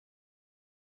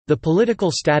The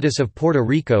political status of Puerto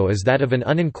Rico is that of an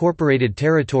unincorporated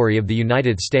territory of the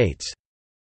United States.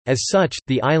 As such,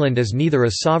 the island is neither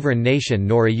a sovereign nation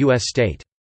nor a U.S. state.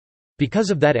 Because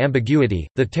of that ambiguity,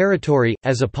 the territory,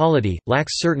 as a polity,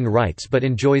 lacks certain rights but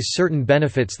enjoys certain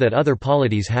benefits that other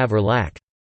polities have or lack.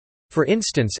 For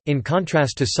instance, in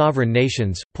contrast to sovereign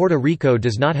nations, Puerto Rico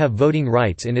does not have voting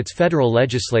rights in its federal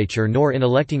legislature nor in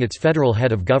electing its federal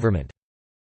head of government.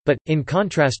 But, in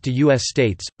contrast to U.S.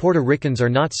 states, Puerto Ricans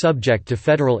are not subject to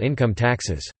federal income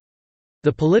taxes.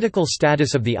 The political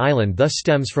status of the island thus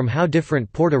stems from how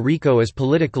different Puerto Rico is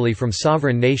politically from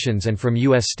sovereign nations and from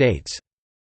U.S. states.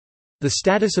 The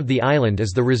status of the island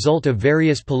is the result of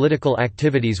various political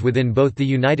activities within both the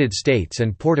United States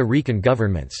and Puerto Rican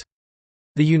governments.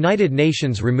 The United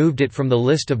Nations removed it from the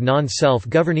list of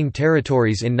non-self-governing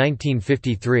territories in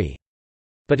 1953.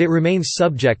 But it remains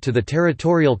subject to the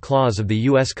territorial clause of the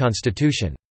U.S.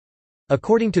 Constitution.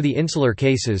 According to the Insular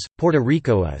Cases, Puerto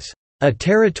Rico is a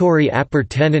territory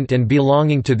appertenant and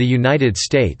belonging to the United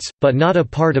States, but not a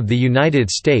part of the United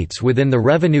States within the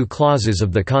revenue clauses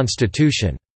of the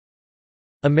Constitution.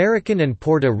 American and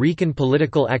Puerto Rican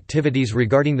political activities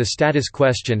regarding the status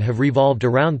question have revolved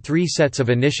around three sets of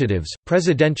initiatives: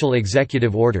 presidential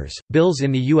executive orders, bills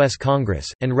in the U.S. Congress,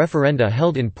 and referenda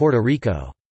held in Puerto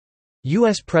Rico.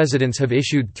 U.S. presidents have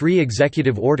issued 3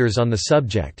 executive orders on the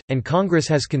subject, and Congress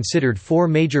has considered 4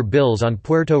 major bills on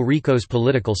Puerto Rico's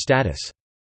political status.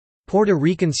 Puerto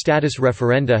Rican status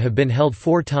referenda have been held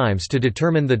 4 times to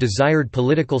determine the desired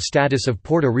political status of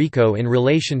Puerto Rico in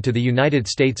relation to the United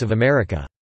States of America.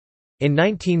 In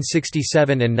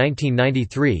 1967 and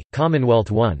 1993, Commonwealth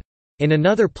won. In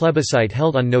another plebiscite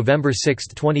held on November 6,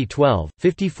 2012,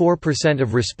 54%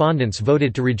 of respondents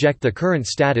voted to reject the current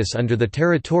status under the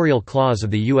territorial clause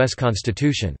of the U.S.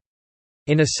 Constitution.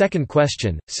 In a second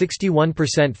question,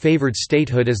 61% favored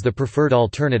statehood as the preferred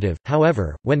alternative.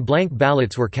 However, when blank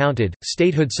ballots were counted,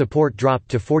 statehood support dropped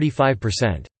to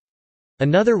 45%.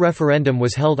 Another referendum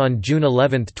was held on June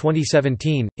 11,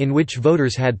 2017, in which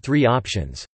voters had 3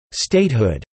 options: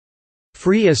 statehood,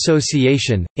 free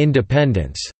association,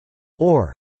 independence,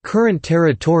 or current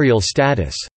territorial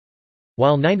status.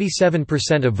 While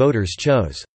 97% of voters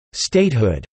chose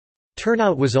statehood,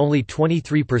 turnout was only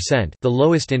 23%, the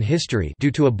lowest in history,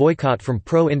 due to a boycott from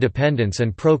pro-independence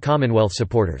and pro-Commonwealth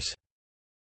supporters.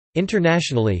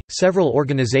 Internationally, several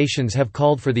organizations have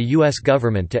called for the U.S.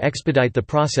 government to expedite the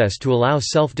process to allow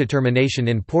self-determination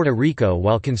in Puerto Rico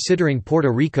while considering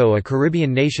Puerto Rico a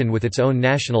Caribbean nation with its own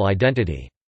national identity.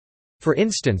 For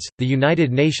instance, the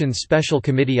United Nations Special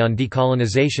Committee on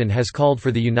Decolonization has called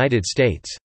for the United States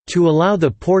to allow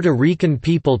the Puerto Rican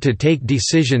people to take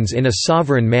decisions in a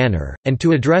sovereign manner, and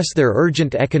to address their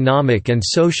urgent economic and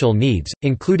social needs,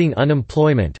 including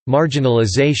unemployment,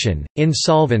 marginalization,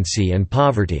 insolvency and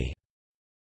poverty.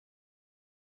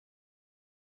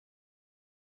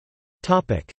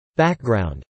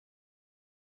 Background.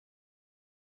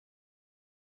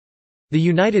 The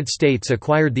United States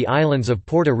acquired the islands of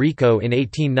Puerto Rico in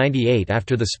 1898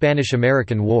 after the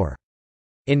Spanish–American War.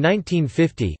 In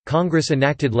 1950, Congress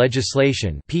enacted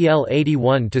legislation PL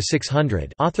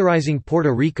 81-600 authorizing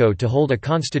Puerto Rico to hold a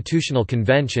constitutional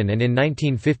convention, and in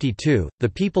 1952, the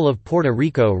people of Puerto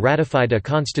Rico ratified a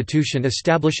constitution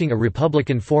establishing a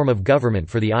republican form of government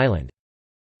for the island.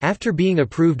 After being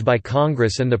approved by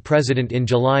Congress and the President in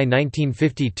July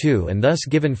 1952 and thus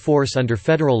given force under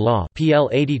federal law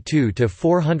PL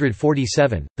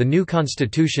 82-447, the new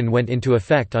constitution went into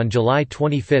effect on July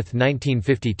 25,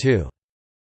 1952.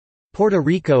 Puerto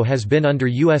Rico has been under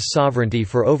U.S. sovereignty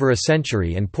for over a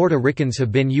century, and Puerto Ricans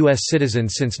have been U.S.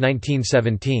 citizens since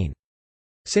 1917.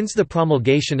 Since the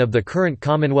promulgation of the current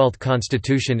Commonwealth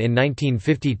Constitution in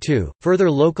 1952, further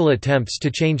local attempts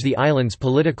to change the island's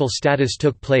political status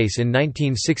took place in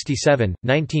 1967,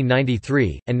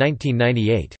 1993, and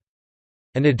 1998.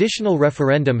 An additional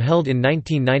referendum held in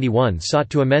 1991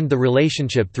 sought to amend the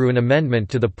relationship through an amendment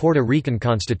to the Puerto Rican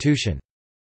Constitution.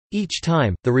 Each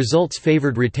time, the results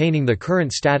favored retaining the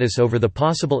current status over the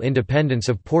possible independence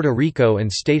of Puerto Rico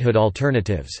and statehood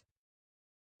alternatives.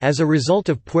 As a result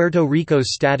of Puerto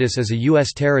Rico's status as a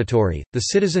U.S. territory, the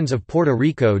citizens of Puerto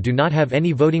Rico do not have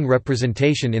any voting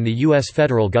representation in the U.S.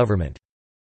 federal government.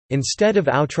 Instead of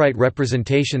outright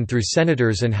representation through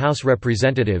senators and House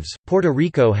representatives, Puerto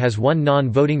Rico has one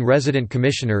non-voting resident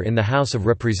commissioner in the House of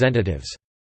Representatives.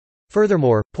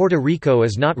 Furthermore, Puerto Rico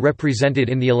is not represented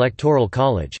in the Electoral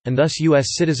College, and thus U.S.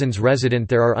 citizens resident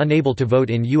there are unable to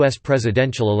vote in U.S.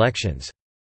 presidential elections.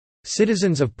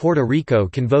 Citizens of Puerto Rico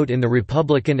can vote in the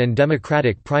Republican and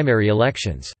Democratic primary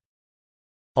elections.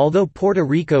 Although Puerto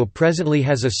Rico presently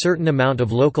has a certain amount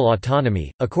of local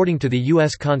autonomy, according to the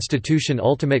U.S. Constitution,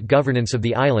 ultimate governance of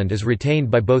the island is retained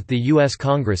by both the U.S.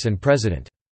 Congress and President.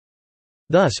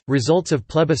 Thus, results of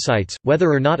plebiscites,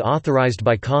 whether or not authorized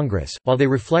by Congress, while they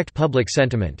reflect public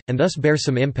sentiment, and thus bear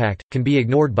some impact, can be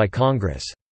ignored by Congress.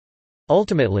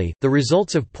 Ultimately, the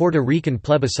results of Puerto Rican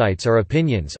plebiscites are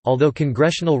opinions, although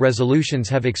congressional resolutions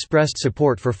have expressed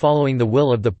support for following the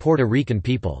will of the Puerto Rican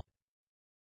people.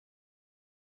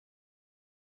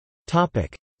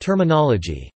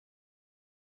 Terminology.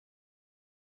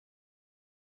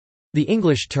 The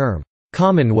English term,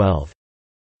 "Commonwealth",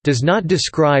 does not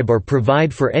describe or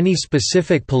provide for any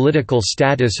specific political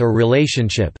status or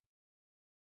relationship,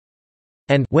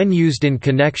 and when used in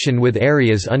connection with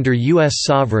areas under U.S.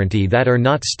 sovereignty that are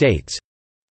not states,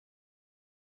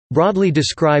 broadly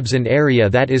describes an area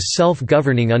that is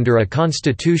self-governing under a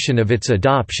constitution of its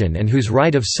adoption and whose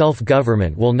right of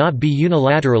self-government will not be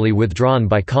unilaterally withdrawn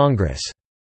by Congress.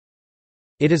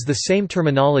 It is the same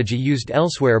terminology used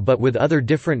elsewhere but with other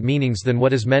different meanings than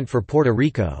what is meant for Puerto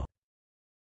Rico.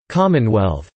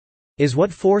 Commonwealth is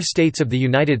what 4 states of the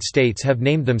United States have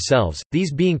named themselves,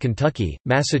 these being Kentucky,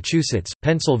 Massachusetts,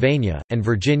 Pennsylvania, and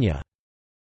Virginia.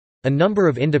 A number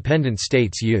of independent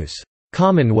states use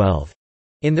Commonwealth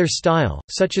in their style,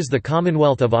 such as the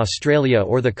Commonwealth of Australia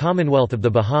or the Commonwealth of the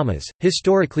Bahamas,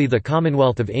 historically the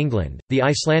Commonwealth of England, the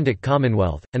Icelandic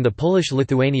Commonwealth, and the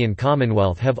Polish-Lithuanian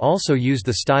Commonwealth have also used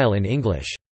the style in English.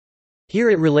 Here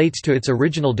it relates to its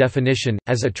original definition,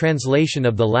 as a translation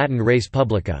of the Latin res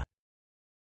publica.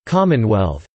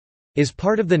 Commonwealth is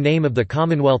part of the name of the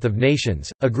Commonwealth of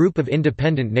Nations, a group of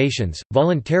independent nations,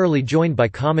 voluntarily joined by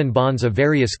common bonds of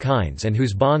various kinds and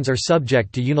whose bonds are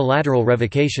subject to unilateral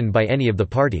revocation by any of the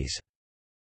parties.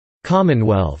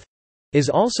 Commonwealth is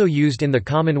also used in the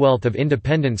Commonwealth of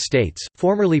Independent States,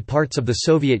 formerly parts of the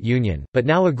Soviet Union, but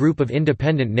now a group of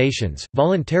independent nations,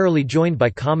 voluntarily joined by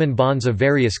common bonds of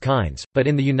various kinds, but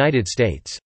in the United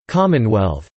States.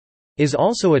 Commonwealth is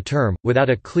also a term, without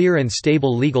a clear and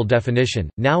stable legal definition,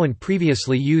 now and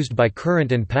previously used by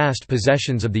current and past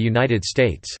possessions of the United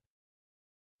States.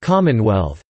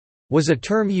 Commonwealth was a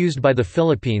term used by the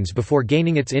Philippines before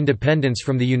gaining its independence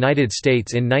from the United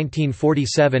States in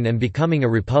 1947 and becoming a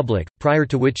republic, prior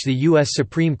to which the U.S.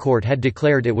 Supreme Court had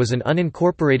declared it was an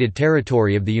unincorporated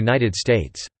territory of the United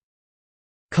States.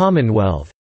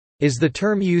 Commonwealth is the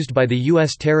term used by the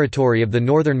U.S. territory of the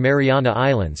Northern Mariana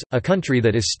Islands, a country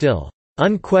that is still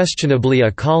unquestionably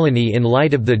a colony in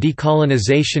light of the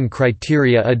decolonization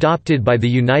criteria adopted by the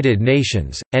United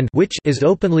Nations, and which is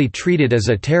openly treated as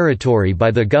a territory by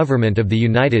the government of the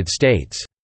United States.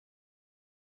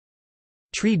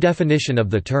 Tree definition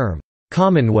of the term,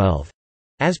 Commonwealth,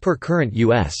 as per current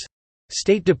U.S.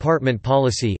 State Department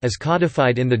policy as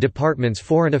codified in the Department's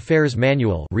Foreign Affairs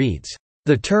Manual reads,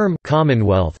 "The term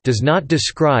Commonwealth does not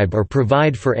describe or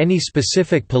provide for any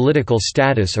specific political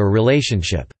status or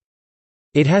relationship.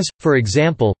 It has, for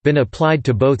example, been applied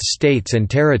to both states and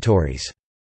territories.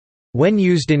 When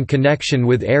used in connection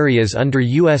with areas under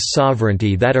U.S.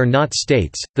 sovereignty that are not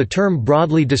states, the term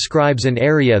broadly describes an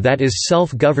area that is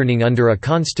self-governing under a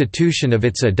constitution of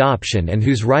its adoption and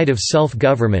whose right of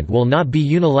self-government will not be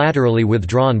unilaterally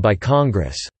withdrawn by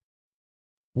Congress."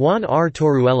 Juan R.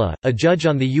 Torruella, a judge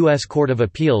on the U.S. Court of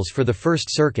Appeals for the First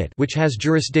Circuit, which has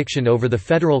jurisdiction over the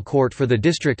federal court for the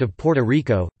District of Puerto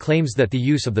Rico, claims that the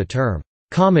use of the term,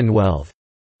 Commonwealth,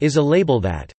 is a label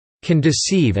that can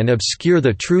deceive and obscure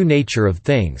the true nature of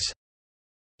things.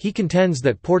 He contends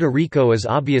that Puerto Rico is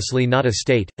obviously not a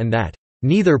state, and that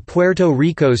neither Puerto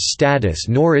Rico's status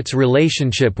nor its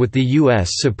relationship with the U.S.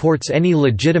 supports any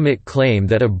legitimate claim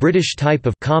that a British type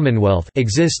of Commonwealth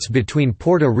exists between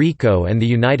Puerto Rico and the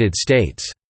United States.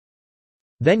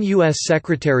 Then U.S.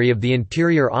 Secretary of the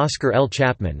Interior Oscar L.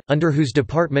 Chapman, under whose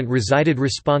department resided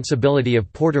responsibility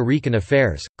of Puerto Rican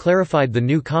affairs, clarified the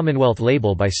new Commonwealth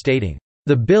label by stating,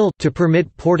 "The bill to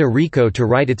permit Puerto Rico to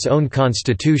write its own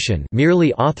constitution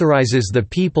merely authorizes the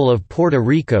people of Puerto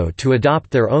Rico to adopt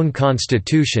their own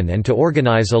constitution and to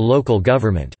organize a local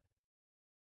government.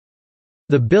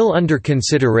 The bill under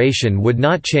consideration would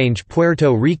not change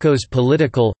Puerto Rico's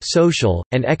political, social,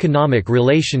 and economic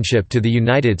relationship to the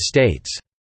United States."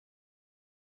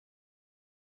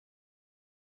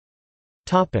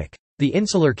 The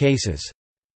insular cases.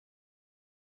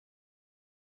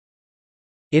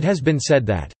 It has been said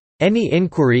that, "Any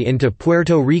inquiry into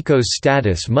Puerto Rico's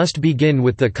status must begin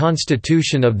with the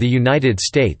Constitution of the United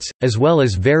States, as well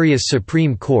as various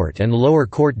Supreme Court and lower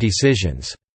court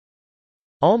decisions."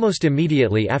 Almost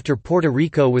immediately after Puerto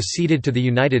Rico was ceded to the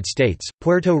United States,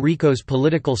 Puerto Rico's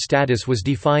political status was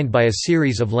defined by a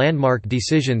series of landmark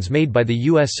decisions made by the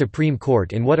U.S. Supreme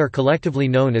Court in what are collectively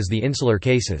known as the Insular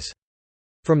Cases.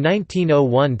 From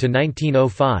 1901 to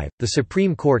 1905, the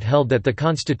Supreme Court held that the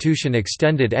Constitution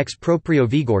extended ex proprio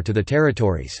vigor to the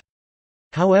territories.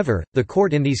 However, the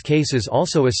court in these cases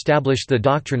also established the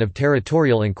doctrine of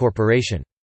territorial incorporation.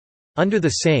 Under the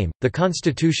same, the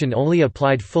Constitution only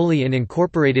applied fully in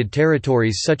incorporated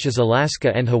territories such as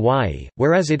Alaska and Hawaii,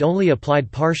 whereas it only applied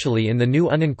partially in the new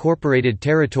unincorporated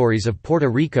territories of Puerto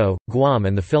Rico, Guam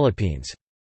and the Philippines.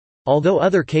 Although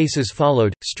other cases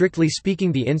followed, strictly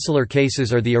speaking the Insular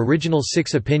Cases are the original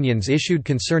 6 opinions issued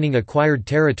concerning acquired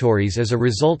territories as a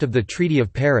result of the Treaty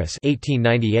of Paris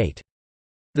 1898.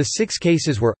 The 6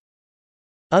 cases were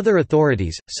Other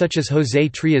authorities, such as José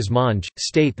Trias Monge,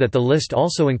 state that the list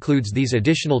also includes these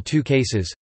additional 2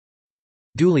 cases.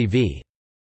 Dooley v.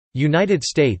 United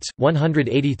States,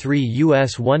 183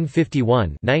 U.S.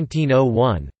 151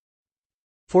 1901.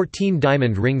 14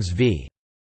 Diamond Rings v.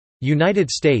 United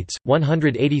States,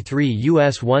 183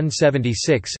 U.S.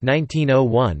 176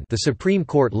 1901. The Supreme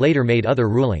Court later made other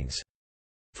rulings.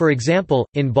 For example,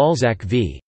 in Balzac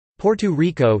v. Puerto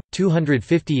Rico,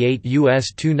 258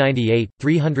 U.S. 298,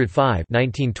 305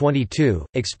 1922,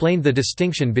 explained the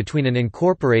distinction between an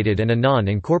incorporated and a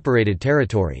non-incorporated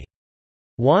territory.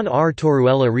 Juan R.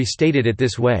 Torruella restated it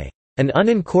this way, "An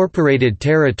unincorporated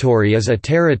territory is a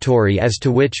territory as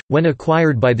to which, when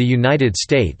acquired by the United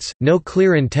States, no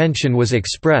clear intention was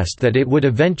expressed that it would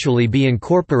eventually be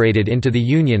incorporated into the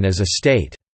Union as a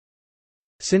state."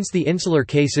 Since the Insular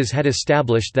Cases had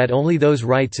established that only those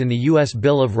rights in the U.S.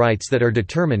 Bill of Rights that are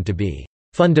determined to be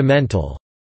fundamental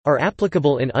are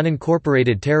applicable in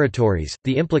unincorporated territories,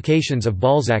 the implications of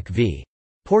Balzac v.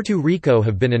 Puerto Rico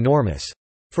have been enormous.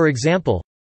 For example,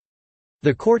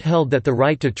 the court held that the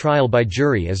right to trial by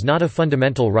jury is not a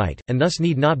fundamental right, and thus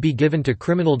need not be given to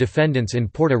criminal defendants in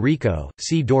Puerto Rico,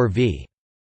 see Dorr v.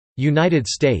 United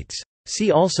States.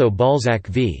 See also Balzac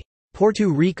v. Puerto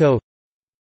Rico.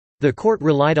 The court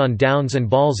relied on Downs and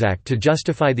Balzac to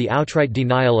justify the outright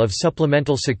denial of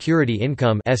Supplemental Security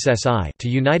Income (SSI) to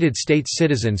United States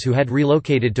citizens who had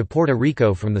relocated to Puerto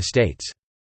Rico from the states.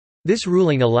 This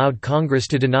ruling allowed Congress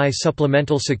to deny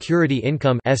Supplemental Security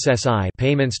Income (SSI)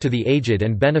 payments to the aged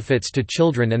and benefits to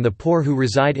children and the poor who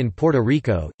reside in Puerto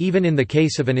Rico, even in the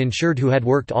case of an insured who had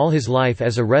worked all his life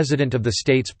as a resident of the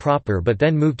states proper but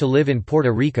then moved to live in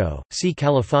Puerto Rico. See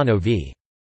Califano v.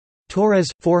 Torres,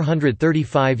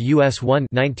 435 U.S. 1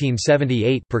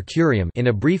 1978 per curiam in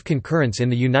a brief concurrence in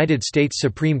the United States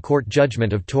Supreme Court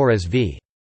judgment of Torres v.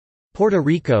 Puerto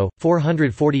Rico,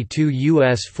 442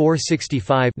 U.S.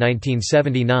 465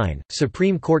 1979.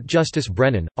 Supreme Court Justice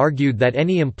Brennan, argued that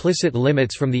any implicit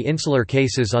limits from the Insular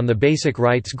Cases on the basic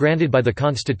rights granted by the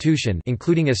Constitution,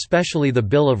 including especially the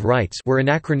Bill of Rights, were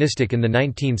anachronistic in the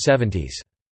 1970s.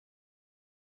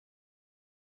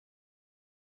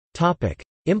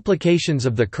 Implications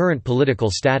of the current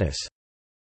political status.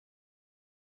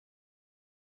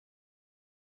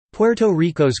 Puerto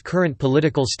Rico's current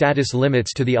political status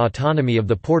limits to the autonomy of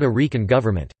the Puerto Rican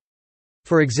government.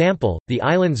 For example, the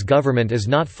island's government is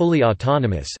not fully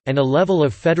autonomous, and a level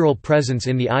of federal presence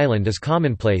in the island is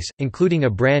commonplace, including a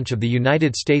branch of the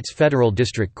United States Federal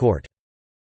District Court.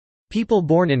 People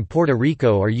born in Puerto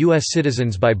Rico are U.S.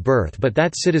 citizens by birth, but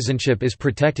that citizenship is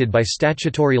protected by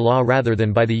statutory law rather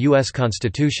than by the U.S.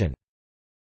 Constitution.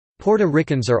 Puerto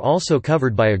Ricans are also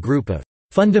covered by a group of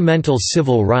fundamental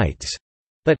civil rights,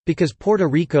 but, because Puerto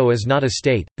Rico is not a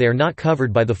state, they are not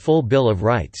covered by the full Bill of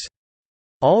Rights.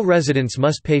 All residents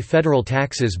must pay federal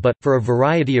taxes but, for a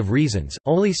variety of reasons,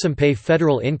 only some pay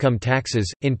federal income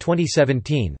taxes. In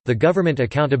 2017, the Government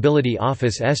Accountability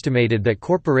Office estimated that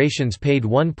corporations paid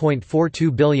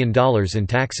 $1.42 billion in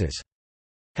taxes.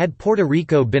 Had Puerto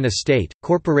Rico been a state,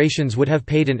 corporations would have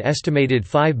paid an estimated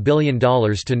 $5 billion to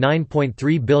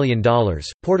 $9.3 billion.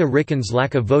 Puerto Ricans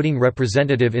lack a voting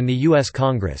representative in the U.S.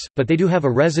 Congress, but they do have a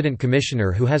resident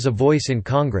commissioner who has a voice in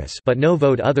Congress but no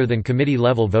vote other than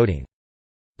committee-level voting.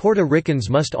 Puerto Ricans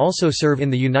must also serve in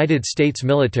the United States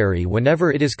military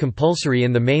whenever it is compulsory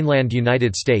in the mainland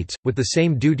United States, with the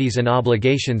same duties and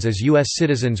obligations as U.S.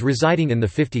 citizens residing in the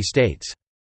 50 states.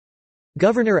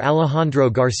 Governor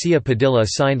Alejandro Garcia Padilla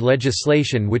signed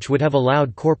legislation which would have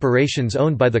allowed corporations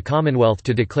owned by the Commonwealth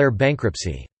to declare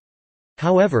bankruptcy.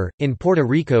 However, in Puerto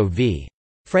Rico v.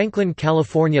 Franklin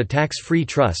California Tax-Free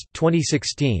Trust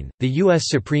 2016, the U.S.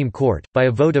 Supreme Court, by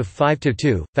a vote of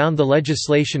 5-2, found the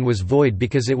legislation was void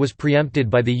because it was preempted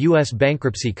by the U.S.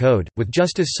 Bankruptcy Code, with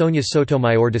Justice Sonia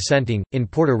Sotomayor dissenting. In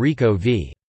Puerto Rico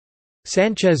v.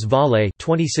 Sanchez Valle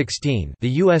 2016. The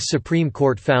U.S. Supreme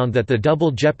Court found that the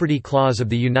Double Jeopardy Clause of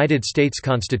the United States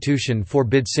Constitution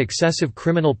forbids successive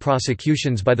criminal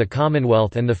prosecutions by the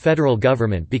Commonwealth and the federal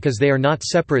government because they are not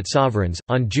separate sovereigns.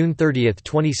 On June 30,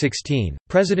 2016,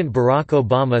 President Barack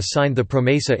Obama signed the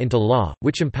PROMESA into law,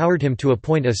 which empowered him to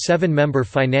appoint a 7-member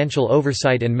Financial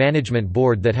Oversight and Management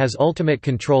Board that has ultimate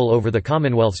control over the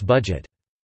Commonwealth's budget.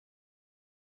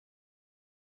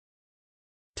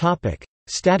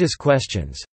 Status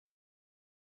questions.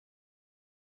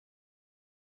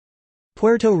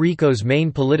 Puerto Rico's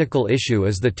main political issue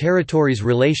is the territory's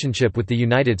relationship with the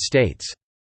United States.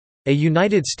 A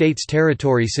United States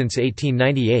territory since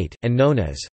 1898, and known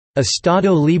as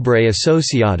Estado Libre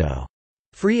Asociado,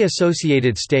 Free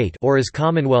Associated State, or as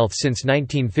Commonwealth since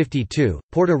 1952,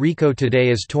 Puerto Rico today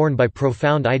is torn by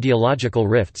profound ideological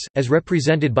rifts, as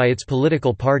represented by its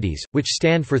political parties, which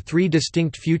stand for 3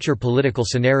 distinct future political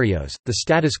scenarios: the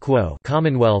status quo,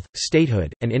 Commonwealth,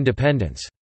 statehood, and independence.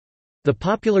 The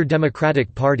Popular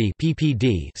Democratic Party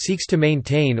 (PPD) seeks to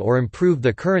maintain or improve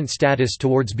the current status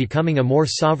towards becoming a more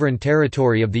sovereign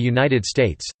territory of the United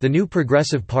States. The New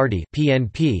Progressive Party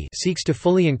 (PNP) seeks to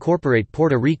fully incorporate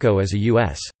Puerto Rico as a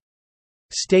U.S.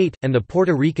 state, and the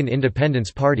Puerto Rican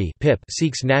Independence Party (PIP)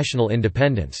 seeks national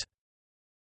independence.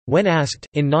 When asked,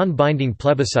 in non-binding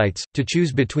plebiscites, to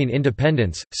choose between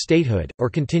independence, statehood, or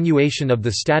continuation of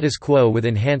the status quo with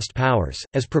enhanced powers,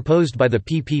 as proposed by the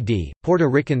PPD, Puerto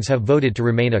Ricans have voted to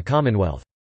remain a Commonwealth.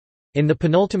 In the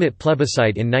penultimate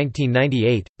plebiscite in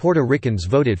 1998, Puerto Ricans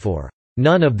voted for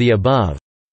 "none of the above"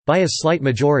 by a slight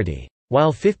majority.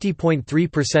 While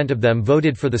 50.3% of them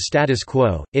voted for the status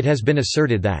quo, it has been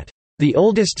asserted that the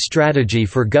oldest strategy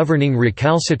for governing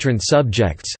recalcitrant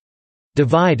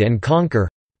subjects—divide and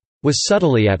conquer—was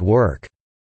subtly at work.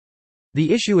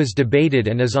 The issue is debated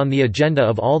and is on the agenda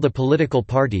of all the political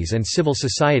parties and civil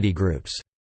society groups.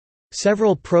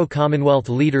 Several pro-Commonwealth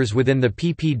leaders within the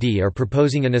PPD are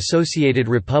proposing an associated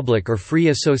republic or free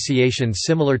association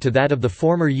similar to that of the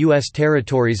former U.S.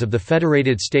 territories of the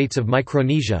Federated States of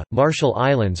Micronesia, Marshall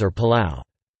Islands or Palau.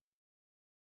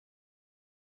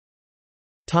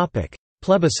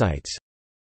 Plebiscites.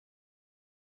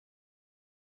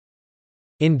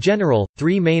 In general,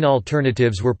 3 main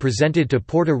alternatives were presented to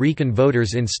Puerto Rican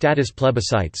voters in status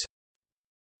plebiscites: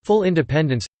 full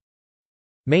independence,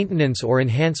 maintenance or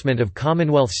enhancement of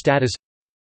Commonwealth status,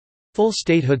 full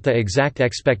statehood. The exact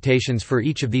expectations for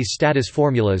each of these status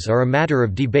formulas are a matter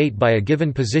of debate by a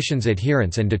given position's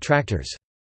adherents and detractors.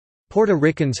 Puerto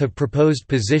Ricans have proposed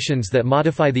positions that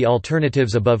modify the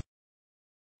alternatives above: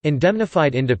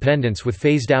 indemnified independence with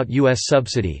phased-out U.S.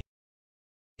 subsidy,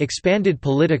 expanded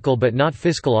political but not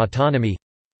fiscal autonomy,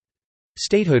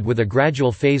 statehood with a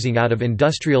gradual phasing out of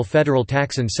industrial federal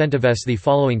tax incentives. The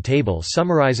following table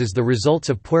summarizes the results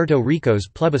of Puerto Rico's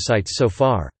plebiscites so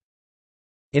far.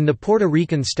 In the Puerto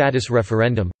Rican status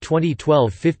referendum,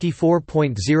 2012,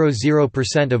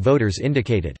 54.00% of voters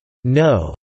indicated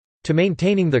no to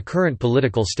maintaining the current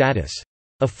political status.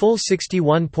 A full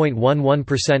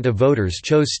 61.11% of voters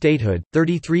chose statehood,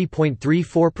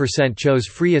 33.34% chose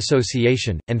free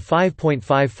association, and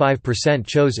 5.55%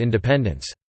 chose independence.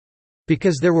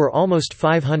 Because there were almost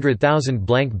 500,000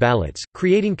 blank ballots,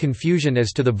 creating confusion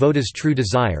as to the voter's true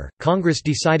desire, Congress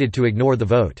decided to ignore the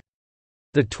vote.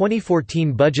 The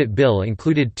 2014 budget bill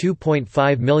included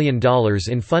 $2.5 million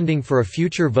in funding for a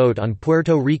future vote on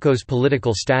Puerto Rico's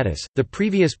political status. The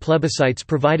previous plebiscites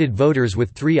provided voters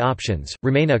with 3 options: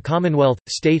 remain a Commonwealth,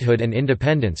 statehood, and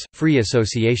independence, free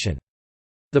association.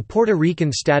 The Puerto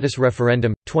Rican status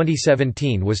referendum,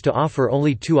 2017, was to offer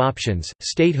only 2 options: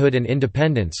 statehood and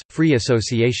independence, free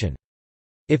association.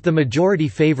 If the majority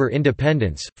favor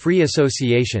independence, free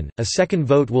association, a second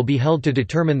vote will be held to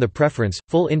determine the preference: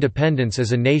 full independence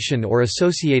as a nation or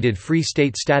associated free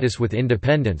state status with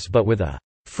independence but with a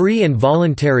free and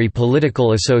voluntary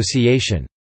political association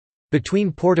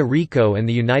between Puerto Rico and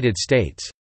the United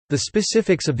States. The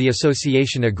specifics of the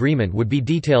association agreement would be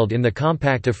detailed in the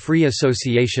Compact of Free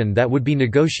Association that would be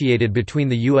negotiated between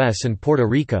the U.S. and Puerto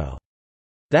Rico.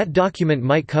 That document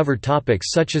might cover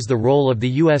topics such as the role of the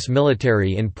U.S.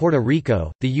 military in Puerto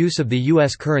Rico, the use of the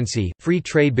U.S. currency, free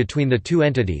trade between the two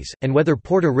entities, and whether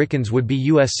Puerto Ricans would be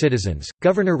U.S. citizens.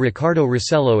 Governor Ricardo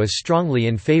Rossello is strongly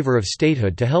in favor of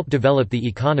statehood to help develop the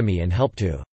economy and help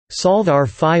to solve our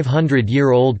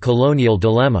 500-year-old colonial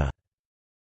dilemma.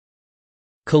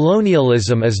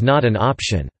 Colonialism is not an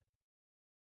option.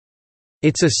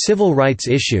 It's a civil rights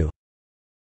issue.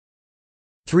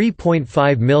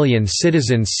 3.5 million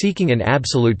citizens seeking an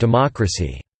absolute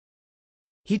democracy.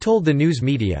 He told the news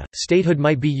media, statehood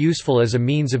might be useful as a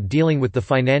means of dealing with the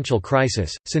financial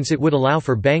crisis, since it would allow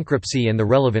for bankruptcy and the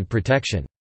relevant protection.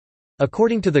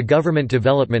 According to the Government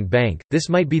Development Bank, this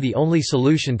might be the only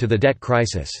solution to the debt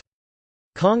crisis.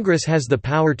 Congress has the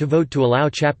power to vote to allow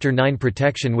Chapter 9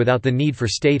 protection without the need for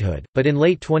statehood, but in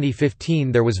late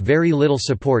 2015 there was very little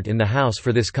support in the House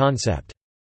for this concept.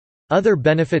 Other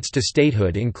benefits to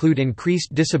statehood include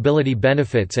increased disability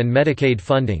benefits and Medicaid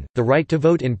funding, the right to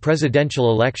vote in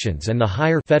presidential elections, and the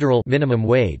higher federal minimum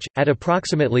wage. At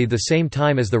approximately the same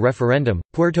time as the referendum,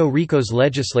 Puerto Rico's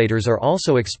legislators are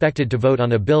also expected to vote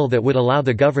on a bill that would allow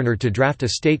the governor to draft a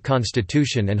state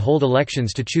constitution and hold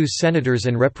elections to choose senators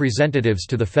and representatives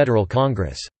to the federal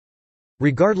Congress.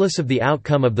 Regardless of the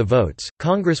outcome of the votes,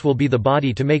 Congress will be the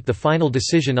body to make the final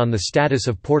decision on the status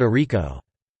of Puerto Rico.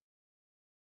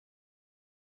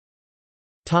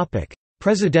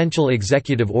 Presidential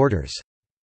executive orders.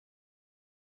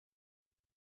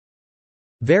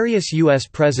 Various U.S.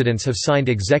 presidents have signed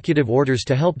executive orders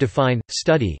to help define,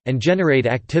 study, and generate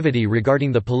activity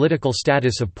regarding the political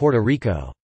status of Puerto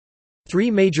Rico.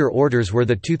 Three major orders were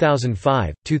the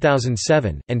 2005,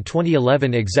 2007, and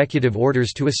 2011 executive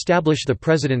orders to establish the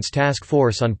President's Task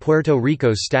Force on Puerto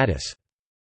Rico's status.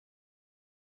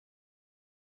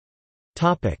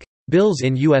 Bills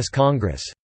in U.S. Congress.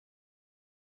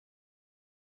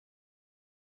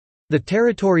 The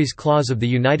Territories Clause of the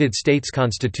United States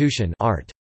Constitution Art.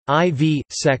 IV,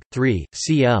 Sec. 3,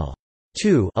 Cl.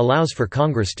 2 allows for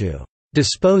Congress to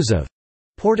 «dispose of»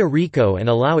 Puerto Rico and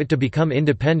allow it to become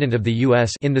independent of the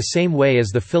U.S. in the same way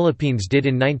as the Philippines did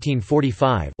in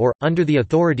 1945, or, under the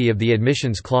authority of the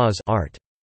Admissions Clause Art.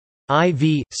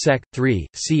 IV, Sec. 3,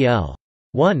 Cl.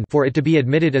 1 for it to be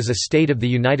admitted as a state of the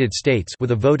United States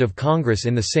with a vote of Congress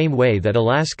in the same way that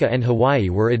Alaska and Hawaii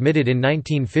were admitted in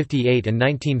 1958 and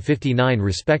 1959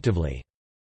 respectively.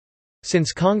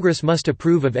 Since Congress must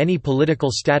approve of any political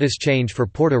status change for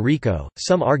Puerto Rico,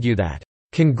 some argue that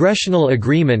congressional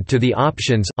agreement to the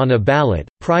options on a ballot,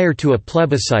 prior to a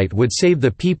plebiscite would save the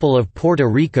people of Puerto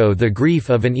Rico the grief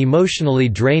of an emotionally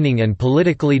draining and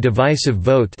politically divisive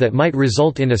vote that might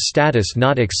result in a status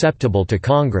not acceptable to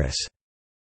Congress.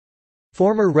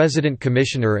 Former resident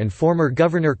commissioner and former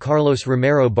Governor Carlos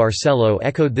Romero Barcelo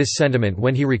echoed this sentiment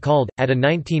when he recalled, at a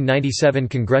 1997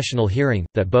 congressional hearing,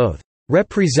 that both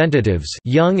Representatives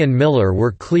Young and Miller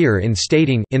were clear in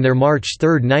stating in their March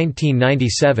 3,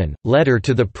 1997, letter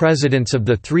to the presidents of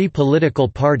the three political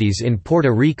parties in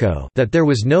Puerto Rico that there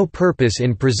was no purpose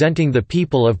in presenting the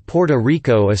people of Puerto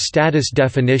Rico a status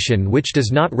definition which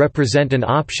does not represent an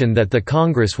option that the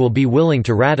Congress will be willing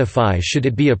to ratify should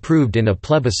it be approved in a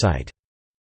plebiscite.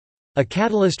 A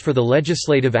catalyst for the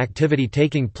legislative activity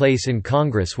taking place in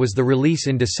Congress was the release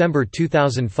in December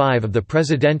 2005 of the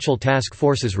Presidential Task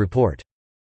Force's report.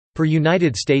 Per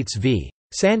United States v.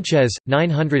 Sanchez,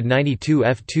 992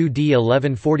 F2D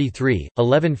 1143,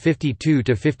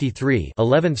 1152–53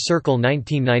 11th Circle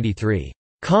 1993.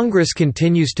 Congress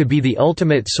continues to be the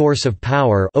ultimate source of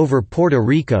power over Puerto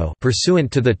Rico pursuant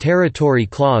to the Territory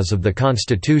Clause of the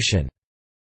Constitution.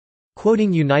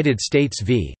 Quoting United States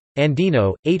v.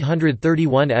 Andino,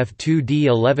 831 F2D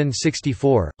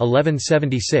 1164,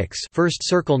 1176 1st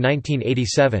Circle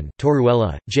 1987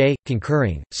 Torruella, J.,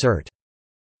 concurring, cert.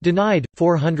 Denied,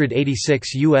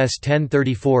 486 U.S.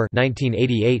 1034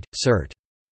 1988, cert.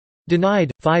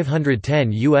 Denied,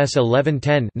 510 U.S.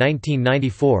 1110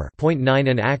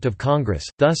 1994.9 An Act of Congress,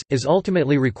 thus, is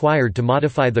ultimately required to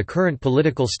modify the current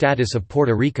political status of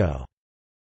Puerto Rico.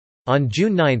 On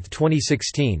June 9,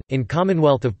 2016, in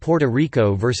Commonwealth of Puerto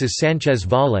Rico v. Sanchez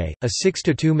Valle, a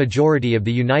 6–2 majority of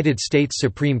the United States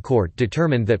Supreme Court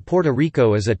determined that Puerto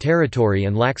Rico is a territory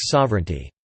and lacks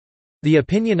sovereignty. The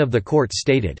opinion of the court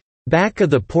stated, "Back of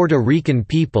the Puerto Rican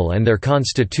people and their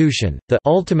constitution, the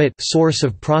ultimate source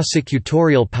of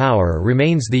prosecutorial power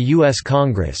remains the U.S.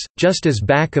 Congress, just as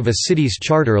back of a city's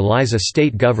charter lies a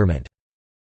state government."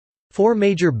 Four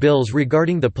major bills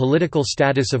regarding the political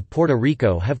status of Puerto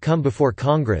Rico have come before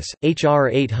Congress: H.R.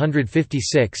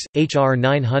 856, H.R.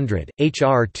 900,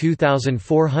 H.R.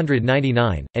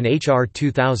 2499, and H.R.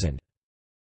 2000.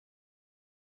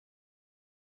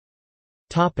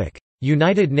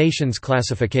 United Nations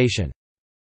classification.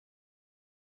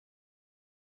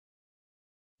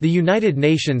 The United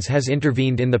Nations has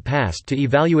intervened in the past to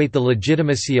evaluate the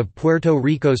legitimacy of Puerto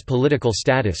Rico's political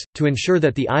status, to ensure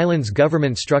that the island's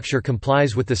government structure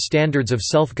complies with the standards of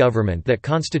self-government that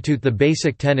constitute the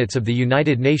basic tenets of the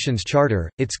United Nations Charter,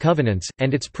 its covenants,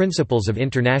 and its principles of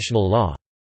international law.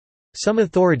 Some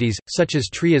authorities, such as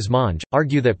Trias Monge,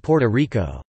 argue that Puerto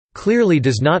Rico clearly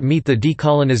does not meet the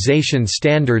decolonization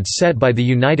standards set by the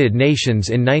United Nations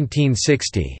in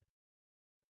 1960.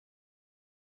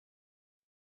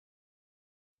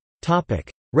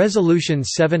 Resolution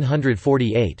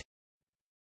 748.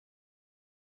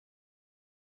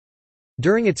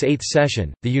 During its eighth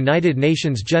session, the United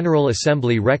Nations General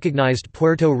Assembly recognized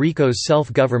Puerto Rico's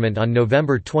self-government on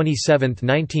November 27,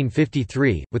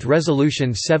 1953, with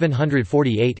Resolution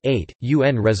 748-8,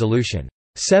 UN Resolution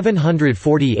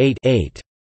 748-8,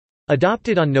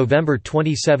 adopted on November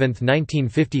 27,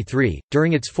 1953.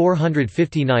 During its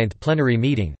 459th plenary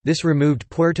meeting, this removed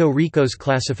Puerto Rico's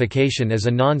classification as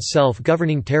a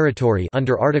non-self-governing territory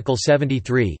under Article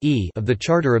 73(e) of the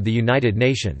Charter of the United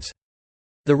Nations.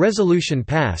 The resolution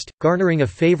passed, garnering a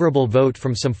favorable vote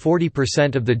from some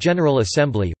 40% of the General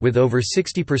Assembly, with over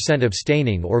 60%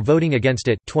 abstaining or voting against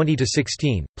it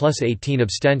 20–16, plus 18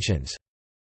 abstentions.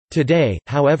 Today,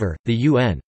 however, the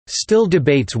UN still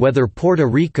debates whether Puerto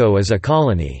Rico is a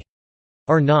colony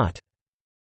or not.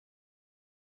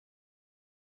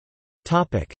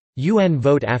 UN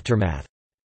vote aftermath.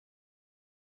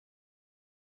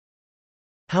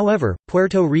 However,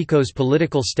 Puerto Rico's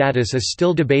political status is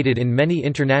still debated in many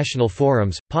international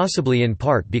forums, possibly in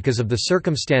part because of the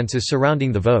circumstances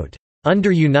surrounding the vote.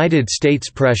 Under United States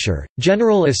pressure,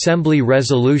 General Assembly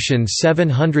Resolution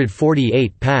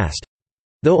 748 passed,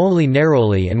 though only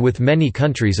narrowly and with many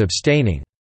countries abstaining.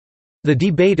 The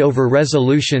debate over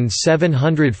Resolution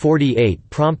 748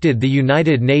 prompted the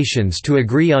United Nations to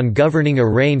agree on governing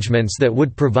arrangements that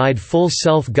would provide full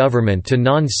self-government to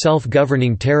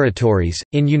non-self-governing territories.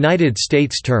 In United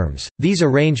States terms, these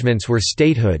arrangements were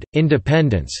statehood,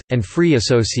 independence, and free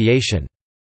association.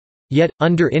 Yet,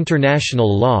 under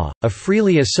international law, a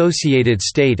freely associated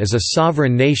state is a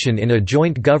sovereign nation in a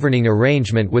joint governing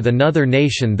arrangement with another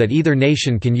nation that either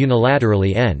nation can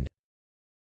unilaterally end.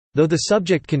 Though the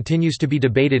subject continues to be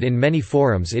debated in many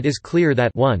forums, it is clear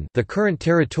that 1. The current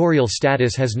territorial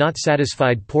status has not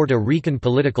satisfied Puerto Rican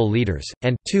political leaders,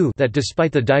 and 2. That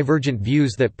despite the divergent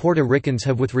views that Puerto Ricans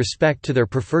have with respect to their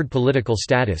preferred political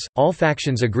status, all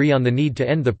factions agree on the need to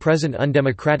end the present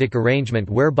undemocratic arrangement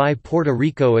whereby Puerto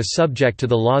Rico is subject to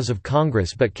the laws of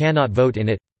Congress but cannot vote in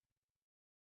it.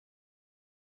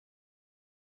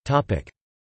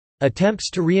 Attempts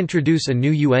to reintroduce a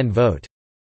new UN vote.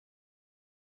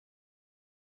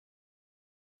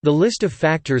 The list of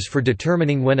factors for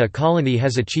determining when a colony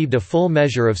has achieved a full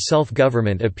measure of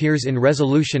self-government appears in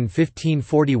Resolution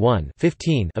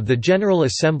 1541-15 of the General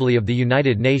Assembly of the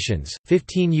United Nations,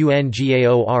 15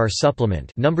 UNGAOR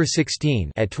Supplement No.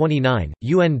 16 at 29,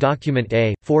 UN Document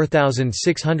A,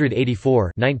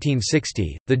 4684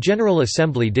 1960. The General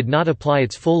Assembly did not apply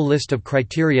its full list of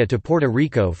criteria to Puerto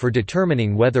Rico for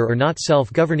determining whether or not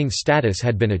self-governing status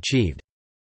had been achieved.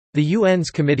 The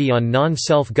UN's Committee on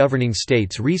Non-Self-Governing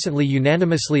States recently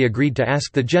unanimously agreed to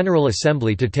ask the General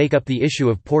Assembly to take up the issue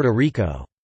of Puerto Rico.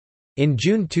 In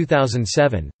June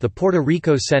 2007, the Puerto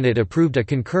Rico Senate approved a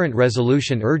concurrent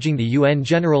resolution urging the UN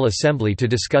General Assembly to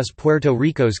discuss Puerto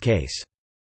Rico's case.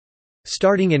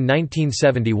 Starting in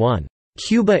 1971,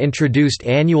 Cuba introduced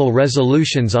annual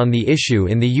resolutions on the issue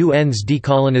in the UN's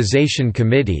Decolonization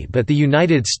Committee, but the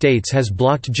United States has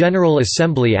blocked General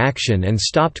Assembly action and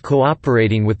stopped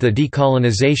cooperating with the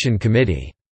Decolonization Committee.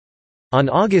 On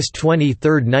August 23,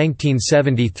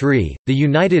 1973, the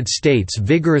United States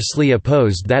vigorously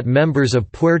opposed that members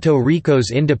of Puerto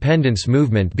Rico's independence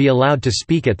movement be allowed to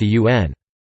speak at the UN.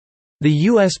 The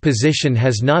U.S. position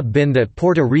has not been that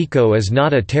Puerto Rico is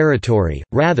not a territory,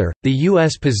 rather, the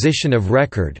U.S. position of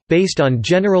record, based on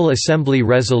General Assembly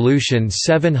Resolution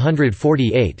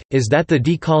 748, is that the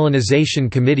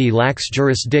Decolonization Committee lacks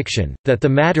jurisdiction, that the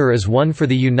matter is one for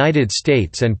the United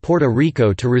States and Puerto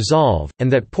Rico to resolve,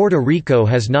 and that Puerto Rico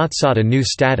has not sought a new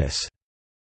status.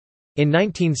 In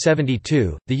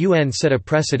 1972, the UN set a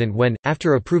precedent when,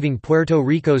 after approving Puerto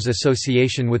Rico's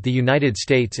association with the United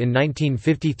States in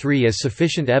 1953 as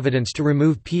sufficient evidence to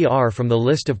remove PR from the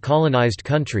list of colonized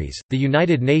countries, the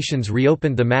United Nations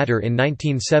reopened the matter in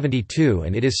 1972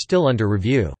 and it is still under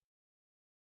review.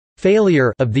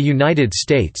 Failure of the United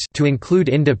States to include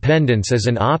independence as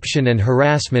an option and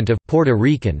harassment of Puerto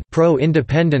Rican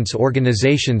pro-independence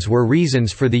organizations were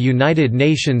reasons for the United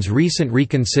Nations' recent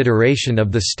reconsideration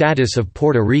of the status of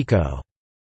Puerto Rico.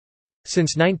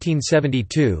 Since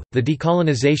 1972, the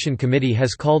Decolonization Committee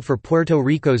has called for Puerto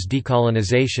Rico's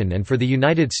decolonization and for the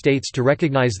United States to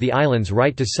recognize the island's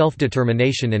right to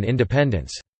self-determination and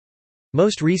independence.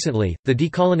 Most recently, the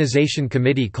Decolonization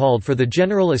Committee called for the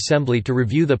General Assembly to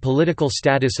review the political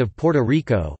status of Puerto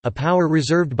Rico, a power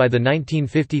reserved by the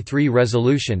 1953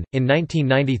 resolution. In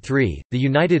 1993, the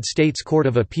United States Court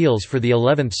of Appeals for the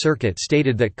 11th Circuit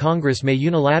stated that Congress may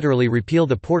unilaterally repeal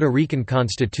the Puerto Rican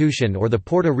Constitution or the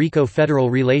Puerto Rico Federal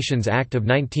Relations Act of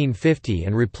 1950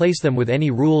 and replace them with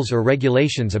any rules or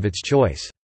regulations of its choice.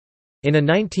 In a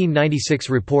 1996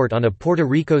 report on a Puerto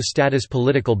Rico status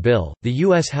political bill, the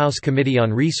U.S. House Committee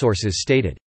on Resources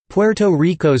stated, "Puerto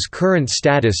Rico's current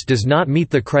status does not meet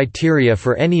the criteria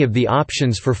for any of the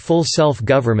options for full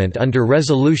self-government under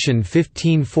Resolution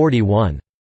 1541."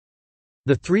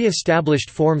 The three established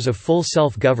forms of full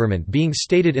self-government being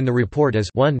stated in the report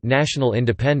as 1 national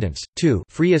independence, 2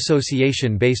 free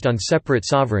association based on separate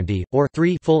sovereignty, or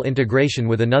 3 full integration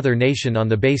with another nation on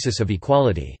the basis of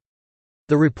equality.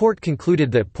 The report concluded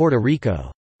that Puerto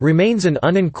Rico remains an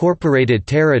unincorporated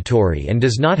territory and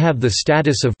does not have the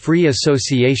status of free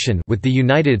association with the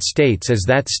United States as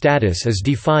that status is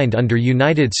defined under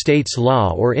United States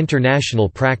law or international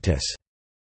practice,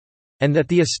 and that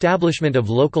the establishment of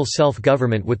local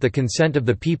self-government with the consent of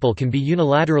the people can be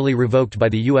unilaterally revoked by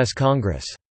the U.S. Congress.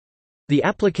 The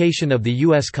application of the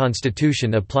U.S.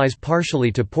 Constitution applies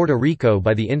partially to Puerto Rico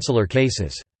by the insular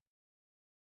cases.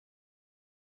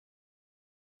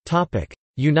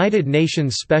 United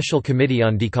Nations Special Committee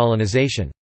on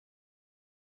Decolonization.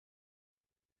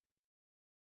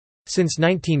 Since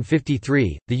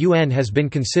 1953, the UN has been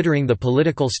considering the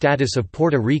political status of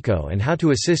Puerto Rico and how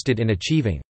to assist it in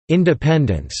achieving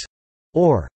independence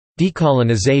or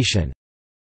decolonization.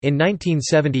 In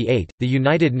 1978, the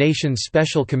United Nations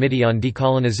Special Committee on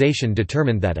Decolonization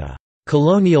determined that a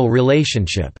colonial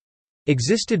relationship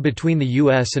existed between the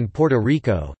U.S. and Puerto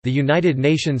Rico. The United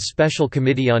Nations Special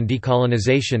Committee on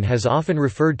Decolonization has often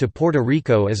referred to Puerto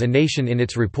Rico as a nation in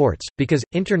its reports, because,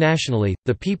 internationally,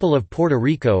 the people of Puerto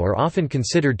Rico are often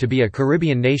considered to be a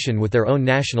Caribbean nation with their own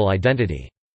national identity.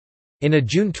 In a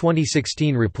June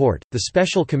 2016 report, the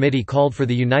Special Committee called for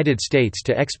the United States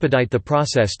to expedite the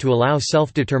process to allow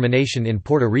self-determination in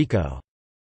Puerto Rico.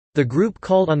 The group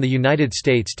called on the United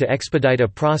States to expedite a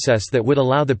process that would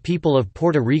allow the people of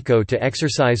Puerto Rico to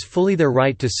exercise fully their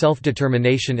right to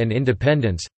self-determination and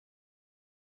independence,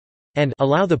 and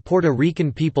allow the Puerto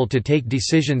Rican people to take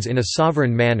decisions in a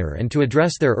sovereign manner and to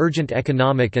address their urgent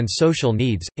economic and social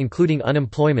needs, including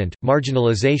unemployment,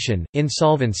 marginalization,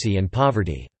 insolvency and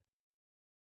poverty.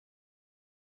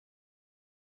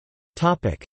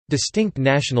 Distinct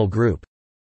national group.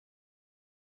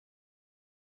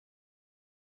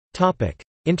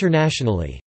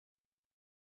 Internationally.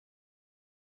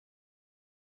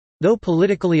 Though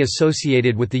politically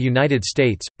associated with the United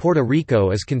States, Puerto Rico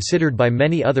is considered by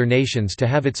many other nations to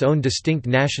have its own distinct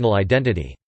national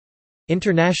identity.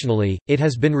 Internationally, it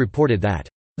has been reported that,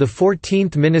 "...the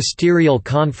 14th Ministerial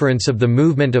Conference of the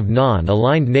Movement of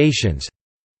Non-Aligned Nations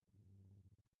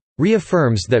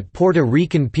reaffirms that Puerto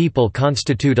Rican people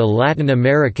constitute a Latin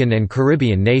American and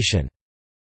Caribbean nation."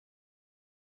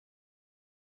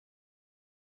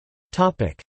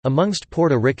 Amongst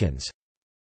Puerto Ricans.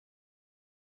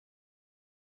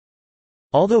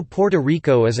 Although Puerto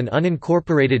Rico is an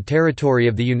unincorporated territory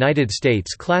of the United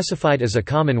States classified as a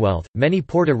commonwealth, many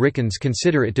Puerto Ricans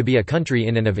consider it to be a country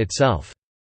in and of itself.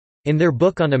 In their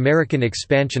book on American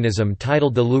expansionism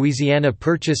titled The Louisiana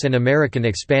Purchase and American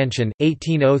Expansion,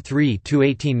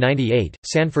 1803–1898,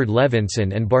 Sanford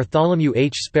Levinson and Bartholomew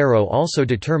H. Sparrow also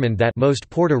determined that most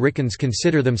Puerto Ricans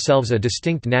consider themselves a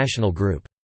distinct national group.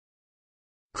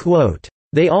 Quote,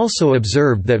 "They also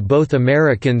observed that both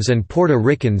Americans and Puerto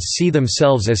Ricans see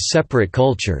themselves as separate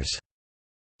cultures,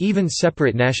 even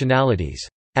separate nationalities.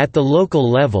 At the local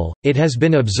level, it has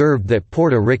been observed that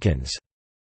Puerto Ricans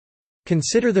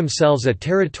consider themselves a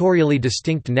territorially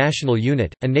distinct national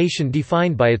unit, a nation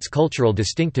defined by its cultural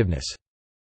distinctiveness.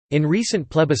 In recent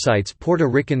plebiscites, Puerto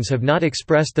Ricans have not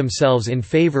expressed themselves in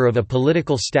favor of a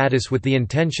political status with the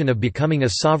intention of becoming a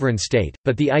sovereign state,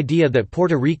 but the idea that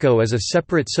Puerto Rico is a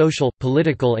separate social,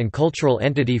 political and cultural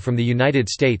entity from the United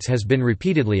States has been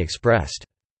repeatedly expressed."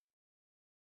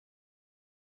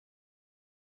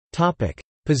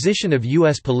 Position of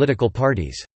U.S. political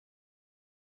parties.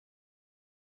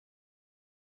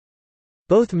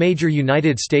 Both major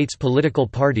United States political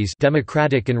parties,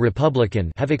 Democratic and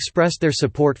Republican, have expressed their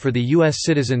support for the U.S.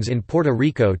 citizens in Puerto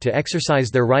Rico to exercise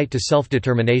their right to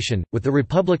self-determination, with the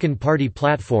Republican Party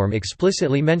platform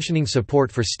explicitly mentioning support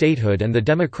for statehood and the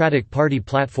Democratic Party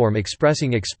platform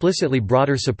expressing explicitly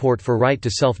broader support for right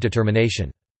to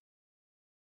self-determination.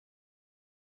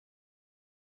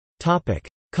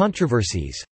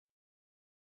 Controversies.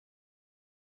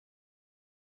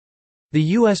 The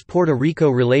U.S.-Puerto Rico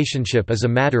relationship is a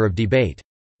matter of debate.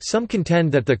 Some contend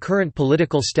that the current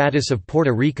political status of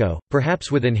Puerto Rico,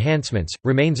 perhaps with enhancements,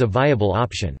 remains a viable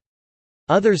option.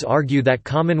 Others argue that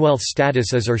Commonwealth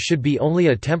status is or should be only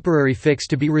a temporary fix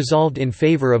to be resolved in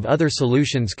favor of other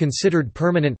solutions considered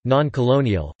permanent,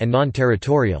 non-colonial, and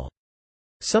non-territorial.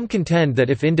 Some contend that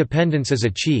if independence is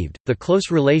achieved, the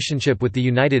close relationship with the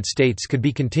United States could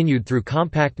be continued through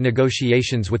compact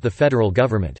negotiations with the federal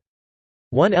government.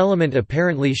 One element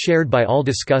apparently shared by all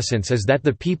discussants is that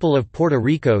the people of Puerto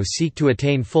Rico seek to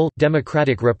attain full,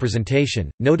 democratic representation,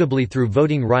 notably through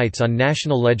voting rights on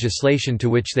national legislation to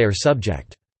which they are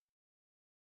subject.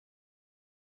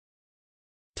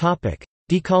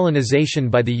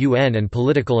 Decolonization by the UN and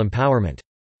political empowerment.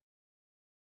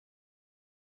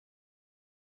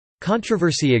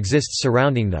 Controversy exists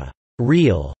surrounding the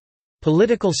real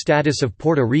political status of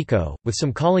Puerto Rico, with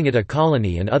some calling it a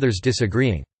colony and others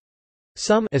disagreeing.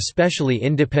 Some, especially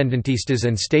independentistas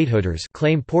and statehooders,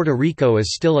 claim Puerto Rico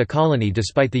is still a colony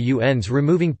despite the UN's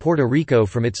removing Puerto Rico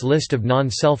from its list of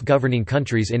non-self-governing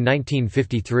countries in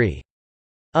 1953.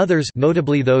 Others,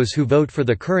 notably those who vote for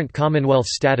the current Commonwealth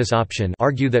status option,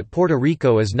 argue that Puerto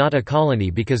Rico is not a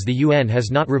colony because the UN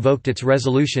has not revoked its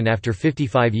resolution after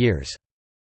 55 years.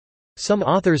 Some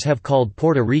authors have called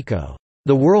Puerto Rico,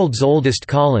 "the world's oldest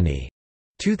colony,"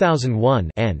 2001,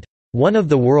 and "one of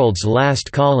the world's last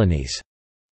colonies,"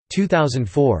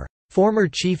 2004. Former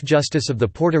Chief Justice of the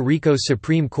Puerto Rico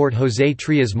Supreme Court José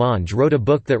Trias Monge wrote a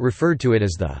book that referred to it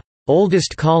as the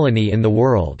oldest colony in the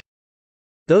world.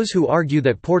 Those who argue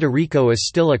that Puerto Rico is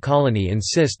still a colony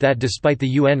insist that despite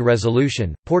the UN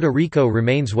resolution, Puerto Rico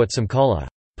remains what some call a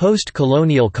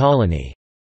post-colonial colony.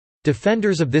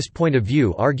 Defenders of this point of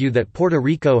view argue that Puerto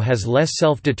Rico has less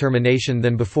self-determination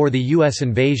than before the U.S.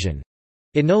 invasion.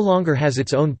 It no longer has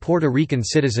its own Puerto Rican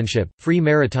citizenship, free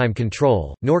maritime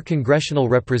control, nor congressional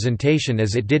representation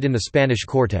as it did in the Spanish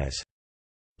Cortes.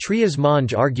 Trias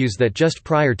Monge argues that just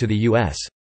prior to the U.S.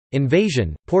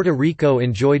 invasion, Puerto Rico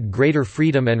enjoyed greater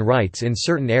freedom and rights in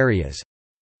certain areas.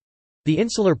 The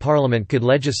insular parliament could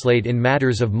legislate in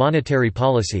matters of monetary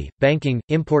policy, banking,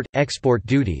 import-export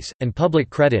duties, and public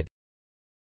credit.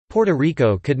 Puerto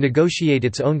Rico could negotiate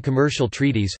its own commercial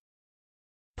treaties.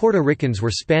 Puerto Ricans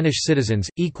were Spanish citizens,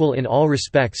 equal in all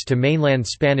respects to mainland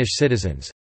Spanish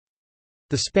citizens.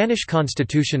 The Spanish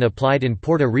Constitution applied in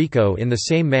Puerto Rico in the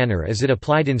same manner as it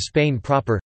applied in Spain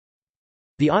proper.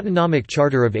 The Autonomic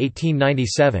Charter of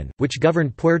 1897, which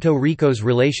governed Puerto Rico's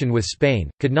relation with Spain,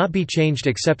 could not be changed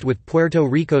except with Puerto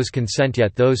Rico's consent.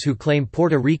 Yet those who claim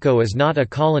Puerto Rico is not a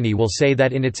colony will say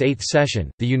that in its 8th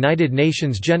session, the United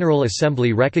Nations General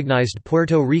Assembly recognized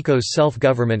Puerto Rico's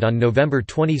self-government on November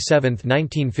 27,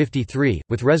 1953,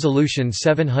 with Resolution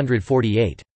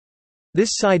 748.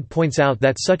 This side points out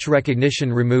that such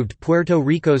recognition removed Puerto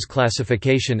Rico's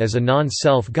classification as a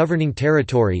non-self-governing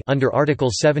territory under Article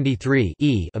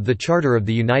 73(e) of the Charter of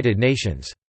the United Nations.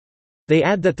 They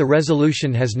add that the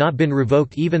resolution has not been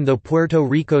revoked even though Puerto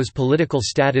Rico's political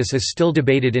status is still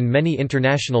debated in many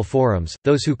international forums.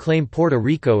 Those who claim Puerto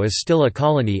Rico is still a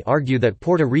colony argue that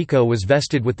Puerto Rico was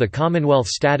vested with the Commonwealth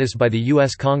status by the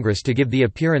U.S. Congress to give the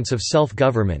appearance of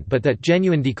self-government, but that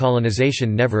genuine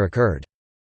decolonization never occurred.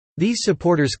 These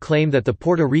supporters claim that the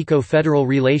Puerto Rico Federal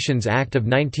Relations Act of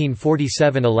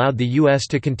 1947 allowed the U.S.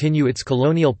 to continue its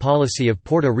colonial policy of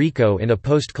Puerto Rico in a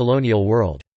post-colonial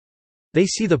world. They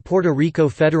see the Puerto Rico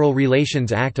Federal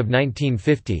Relations Act of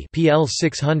 1950 (PL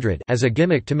 600) as a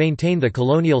gimmick to maintain the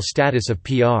colonial status of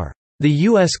PR. The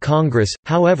U.S. Congress,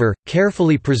 however,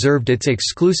 carefully preserved its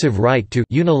exclusive right to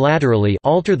unilaterally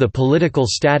alter the political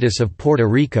status of Puerto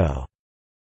Rico.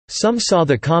 Some saw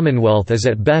the Commonwealth as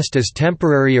at best as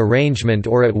temporary arrangement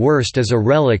or at worst as a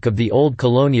relic of the old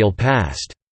colonial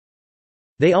past.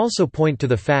 They also point to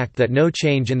the fact that no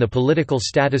change in the political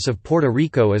status of Puerto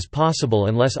Rico is possible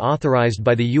unless authorized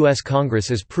by the U.S. Congress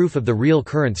as proof of the real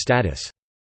current status.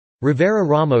 Rivera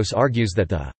Ramos argues that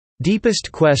the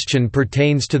deepest question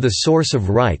pertains to the source of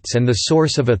rights and the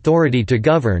source of authority to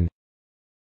govern.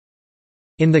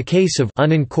 In the case of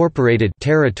unincorporated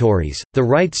territories, the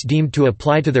rights deemed to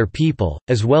apply to their people,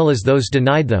 as well as those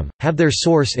denied them, have their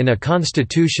source in a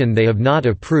constitution they have not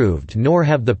approved nor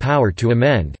have the power to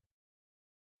amend.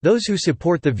 Those who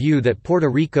support the view that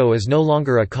Puerto Rico is no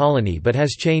longer a colony but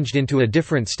has changed into a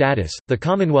different status, the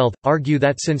Commonwealth, argue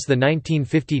that since the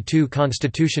 1952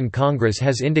 Constitution Congress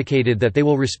has indicated that they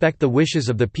will respect the wishes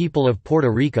of the people of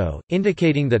Puerto Rico,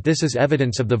 indicating that this is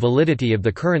evidence of the validity of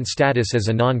the current status as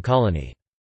a non-colony.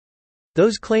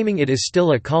 Those claiming it is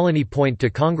still a colony point to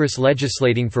Congress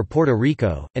legislating for Puerto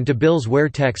Rico, and to bills where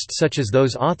text such as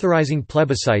those authorizing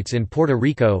plebiscites in Puerto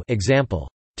Rico example,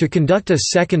 To conduct a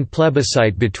second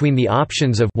plebiscite between the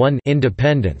options of 1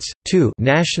 independence, 2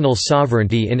 national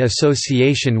sovereignty in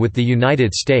association with the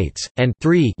United States, and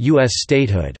 3 U.S.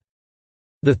 statehood.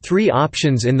 The three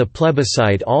options in the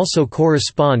plebiscite also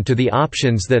correspond to the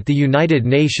options that the United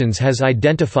Nations has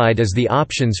identified as the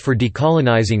options for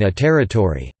decolonizing a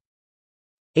territory.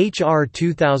 H.R.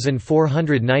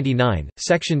 2499,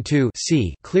 Section 2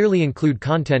 c clearly include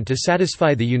content to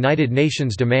satisfy the United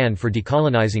Nations demand for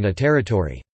decolonizing a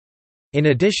territory. In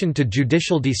addition to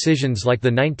judicial decisions like the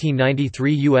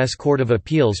 1993 U.S. Court of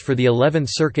Appeals for the 11th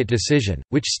Circuit decision,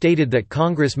 which stated that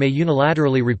Congress may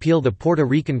unilaterally repeal the Puerto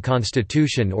Rican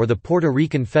Constitution or the Puerto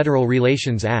Rican Federal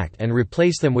Relations Act and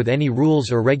replace them with any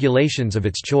rules or regulations of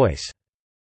its choice.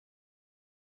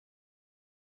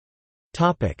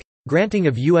 Granting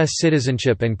of U.S.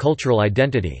 citizenship and cultural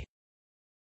identity.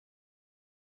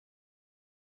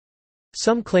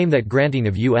 Some claim that granting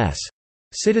of U.S.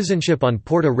 citizenship on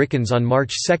Puerto Ricans on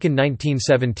March 2,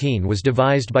 1917 was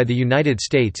devised by the United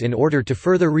States in order to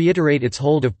further reiterate its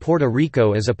hold of Puerto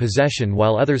Rico as a possession,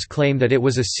 while others claim that it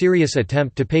was a serious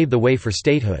attempt to pave the way for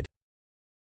statehood.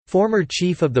 Former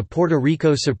Chief of the Puerto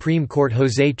Rico Supreme Court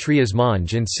José Trias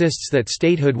Monge insists that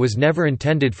statehood was never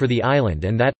intended for the island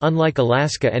and that, unlike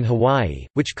Alaska and Hawaii,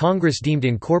 which Congress deemed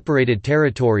incorporated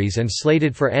territories and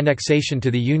slated for annexation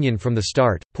to the Union from the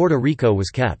start, Puerto Rico was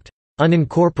kept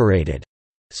unincorporated,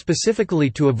 specifically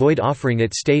to avoid offering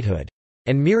it statehood.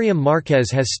 And Miriam Marquez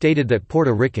has stated that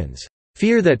Puerto Ricans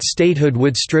fear that statehood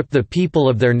would strip the people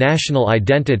of their national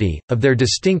identity, of their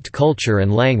distinct culture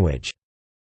and language.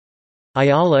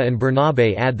 Ayala and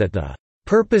Bernabe add that the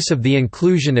purpose of the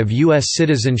inclusion of U.S.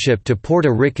 citizenship to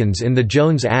Puerto Ricans in the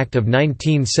Jones Act of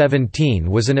 1917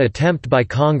 was an attempt by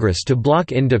Congress to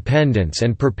block independence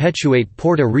and perpetuate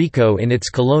Puerto Rico in its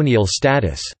colonial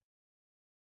status.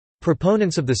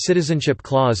 Proponents of the Citizenship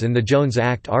Clause in the Jones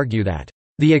Act argue that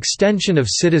the extension of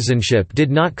citizenship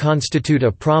did not constitute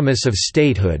a promise of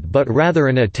statehood but rather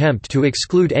an attempt to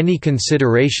exclude any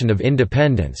consideration of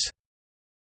independence.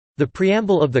 The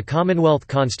preamble of the Commonwealth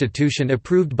Constitution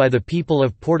approved by the people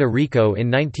of Puerto Rico in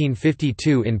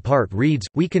 1952 in part reads,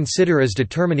 "We consider as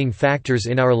determining factors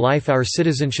in our life our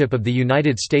citizenship of the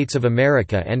United States of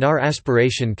America and our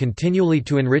aspiration continually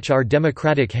to enrich our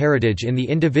democratic heritage in the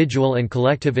individual and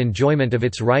collective enjoyment of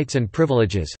its rights and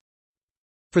privileges."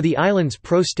 For the island's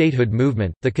pro-statehood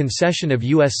movement, the concession of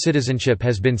U.S. citizenship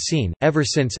has been seen, ever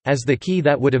since, as the key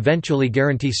that would eventually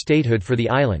guarantee statehood for the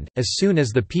island, as soon as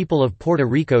the people of Puerto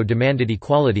Rico demanded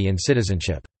equality in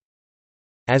citizenship.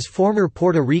 As former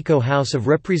Puerto Rico House of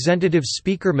Representatives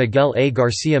Speaker Miguel A.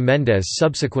 García Méndez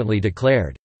subsequently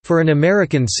declared, "For an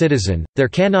American citizen, there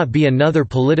cannot be another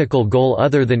political goal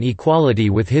other than equality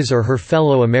with his or her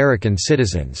fellow American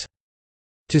citizens.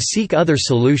 To seek other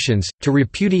solutions, to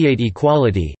repudiate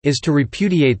equality, is to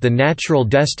repudiate the natural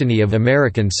destiny of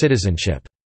American citizenship."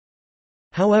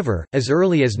 However, as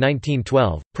early as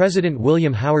 1912, President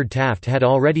William Howard Taft had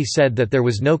already said that there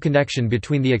was no connection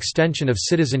between the extension of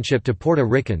citizenship to Puerto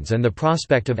Ricans and the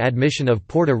prospect of admission of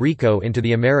Puerto Rico into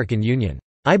the American Union.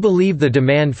 "I believe the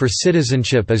demand for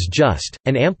citizenship is just,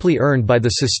 and amply earned by the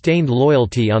sustained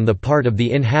loyalty on the part of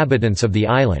the inhabitants of the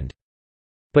island.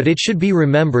 But it should be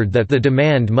remembered that the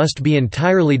demand must be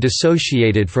entirely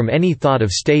dissociated from any thought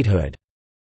of statehood."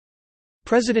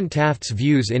 President Taft's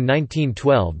views in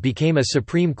 1912 became a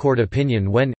Supreme Court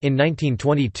opinion when, in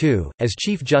 1922, as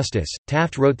Chief Justice,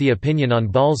 Taft wrote the opinion on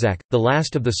Balzac, the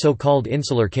last of the so-called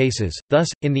insular cases. Thus,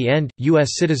 in the end,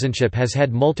 U.S. citizenship has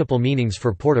had multiple meanings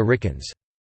for Puerto Ricans.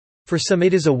 For some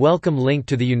it is a welcome link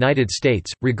to the United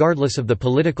States, regardless of the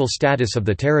political status of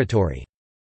the territory.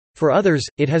 For others,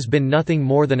 it has been nothing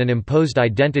more than an imposed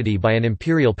identity by an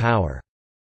imperial power.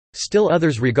 Still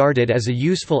others regard it as a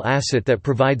useful asset that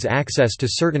provides access to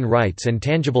certain rights and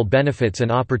tangible benefits and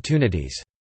opportunities.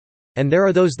 And there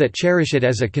are those that cherish it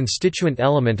as a constituent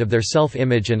element of their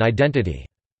self-image and identity.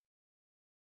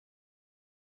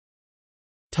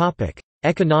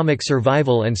 Economic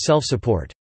survival and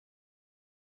self-support.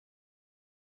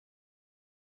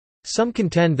 Some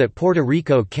contend that Puerto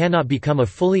Rico cannot become a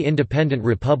fully independent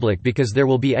republic because there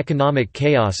will be economic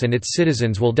chaos and its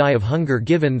citizens will die of hunger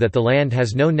given that the land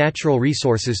has no natural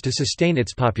resources to sustain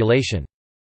its population.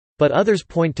 But others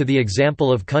point to the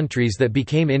example of countries that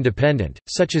became independent,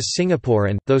 such as Singapore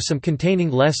and, though some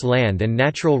containing less land and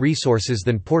natural resources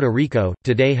than Puerto Rico,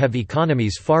 today have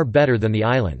economies far better than the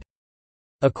island.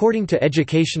 According to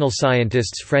educational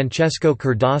scientists Francesco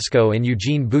Cardasco and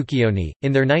Eugene Bucchioni,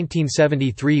 in their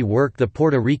 1973 work The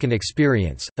Puerto Rican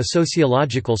Experience, a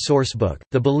sociological sourcebook,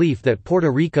 the belief that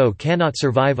Puerto Rico cannot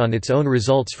survive on its own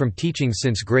results from teaching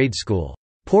since grade school.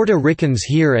 Puerto Ricans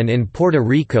here and in Puerto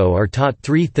Rico are taught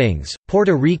three things: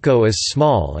 Puerto Rico is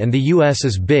small and the U.S.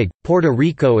 is big, Puerto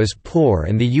Rico is poor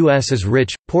and the U.S. is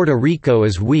rich, Puerto Rico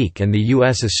is weak and the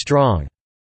U.S. is strong.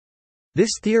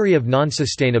 This theory of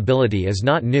non-sustainability is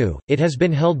not new, it has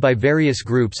been held by various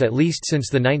groups at least since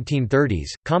the 1930s.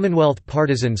 Commonwealth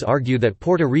partisans argue that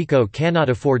Puerto Rico cannot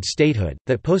afford statehood,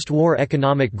 that post-war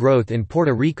economic growth in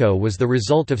Puerto Rico was the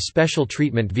result of special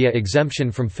treatment via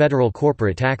exemption from federal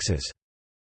corporate taxes.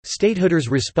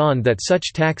 Statehooders respond that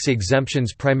such tax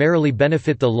exemptions primarily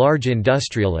benefit the large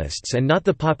industrialists and not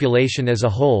the population as a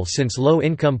whole, since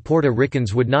low-income Puerto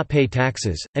Ricans would not pay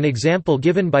taxes. An example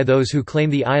given by those who claim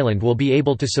the island will be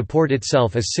able to support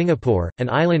itself is Singapore,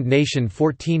 an island nation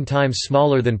 14 times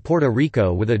smaller than Puerto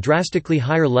Rico with a drastically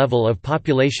higher level of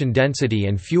population density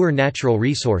and fewer natural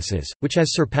resources, which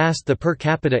has surpassed the per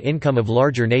capita income of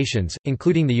larger nations,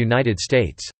 including the United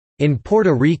States. In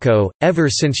Puerto Rico, ever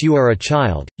since you are a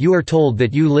child, you are told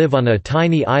that you live on a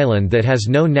tiny island that has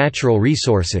no natural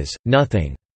resources,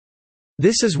 nothing.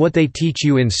 This is what they teach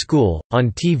you in school,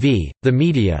 on TV, the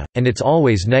media, and it's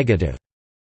always negative.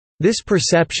 This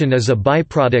perception is a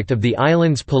byproduct of the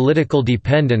island's political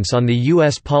dependence on the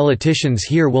U.S. Politicians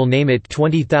here will name it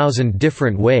 20,000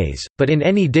 different ways, but in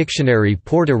any dictionary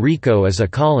Puerto Rico is a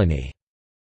colony.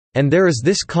 And there is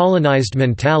this colonized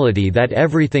mentality that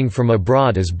everything from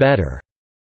abroad is better."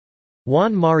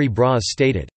 Juan Mari Braz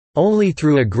stated, "Only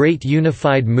through a great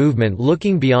unified movement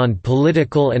looking beyond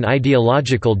political and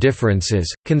ideological differences,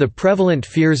 can the prevalent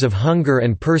fears of hunger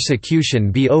and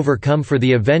persecution be overcome for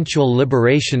the eventual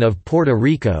liberation of Puerto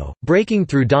Rico, breaking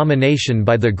through domination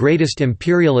by the greatest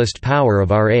imperialist power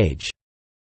of our age."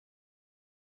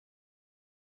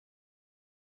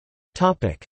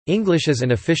 English as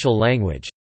an official language.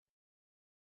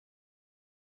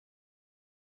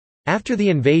 After the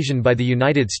invasion by the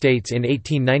United States in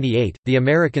 1898, the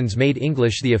Americans made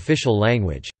English the official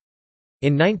language.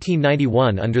 In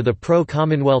 1991, under the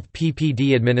pro-Commonwealth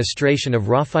PPD administration of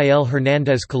Rafael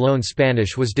Hernández Colón,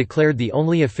 Spanish was declared the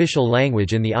only official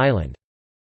language in the island.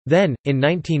 Then, in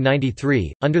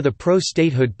 1993, under the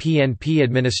pro-statehood PNP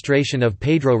administration of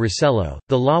Pedro Rosselló,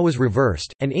 the law was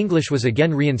reversed, and English was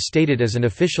again reinstated as an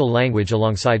official language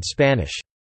alongside Spanish.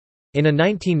 In a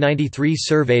 1993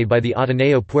 survey by the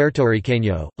Ateneo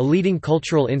Puertorriqueño, a leading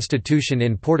cultural institution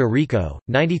in Puerto Rico,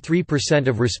 93%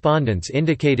 of respondents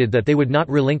indicated that they would not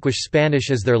relinquish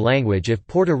Spanish as their language if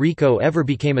Puerto Rico ever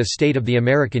became a state of the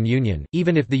American Union,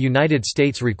 even if the United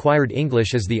States required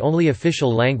English as the only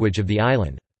official language of the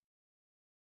island.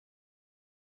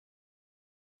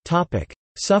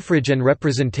 Suffrage and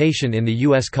representation in the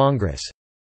U.S. Congress.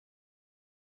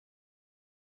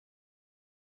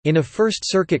 In a First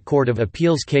Circuit Court of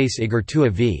Appeals case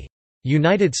Igartua v.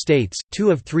 United States,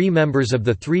 2 of 3 members of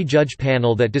the 3-judge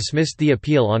panel that dismissed the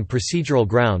appeal on procedural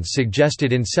grounds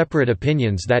suggested in separate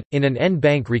opinions that, in an en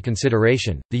banc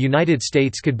reconsideration, the United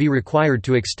States could be required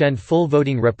to extend full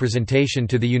voting representation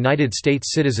to the United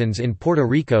States citizens in Puerto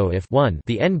Rico if 1.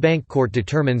 The en banc court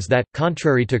determines that,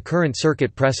 contrary to current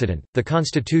circuit precedent, the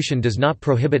Constitution does not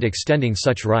prohibit extending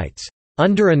such rights,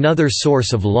 "under another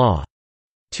source of law."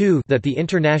 2. That the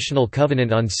International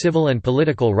Covenant on Civil and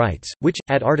Political Rights, which,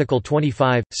 at Article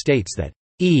 25, states that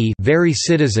every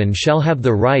citizen shall have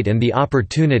the right and the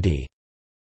opportunity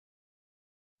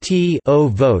to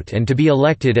vote and to be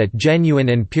elected at genuine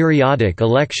and periodic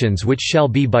elections which shall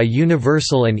be by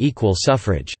universal and equal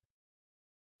suffrage,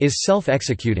 is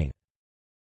self-executing.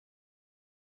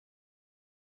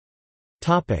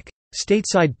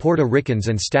 Stateside Puerto Ricans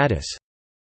and status.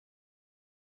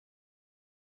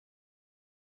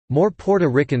 More Puerto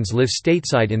Ricans live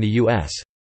stateside in the U.S.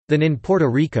 than in Puerto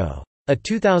Rico. A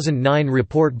 2009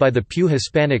 report by the Pew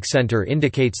Hispanic Center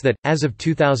indicates that, as of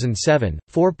 2007,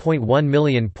 4.1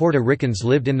 million Puerto Ricans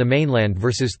lived in the mainland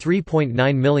versus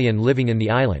 3.9 million living in the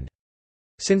island.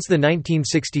 Since the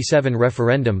 1967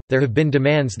 referendum, there have been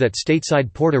demands that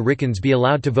stateside Puerto Ricans be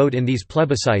allowed to vote in these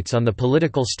plebiscites on the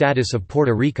political status of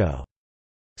Puerto Rico.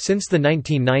 Since the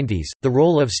 1990s, the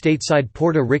role of stateside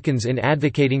Puerto Ricans in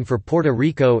advocating for Puerto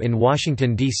Rico in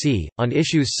Washington, D.C., on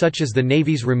issues such as the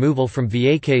Navy's removal from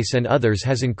Vieques and others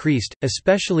has increased,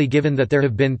 especially given that there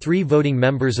have been 3 voting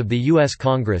members of the U.S.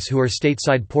 Congress who are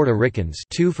stateside Puerto Ricans,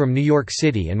 2 from New York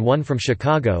City and 1 from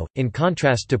Chicago, in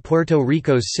contrast to Puerto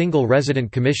Rico's single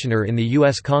resident commissioner in the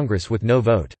U.S. Congress with no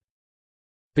vote.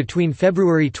 Between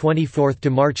February 24 to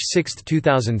March 6,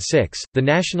 2006, the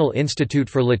National Institute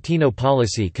for Latino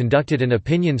Policy conducted an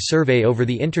opinion survey over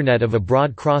the Internet of a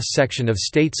broad cross-section of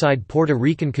stateside Puerto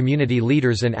Rican community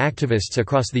leaders and activists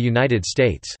across the United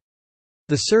States.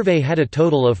 The survey had a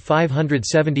total of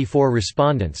 574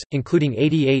 respondents, including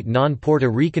 88 non-Puerto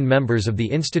Rican members of the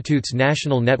Institute's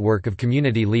national network of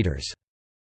community leaders.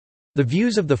 The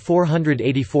views of the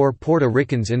 484 Puerto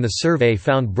Ricans in the survey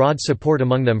found broad support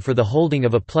among them for the holding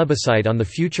of a plebiscite on the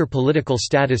future political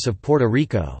status of Puerto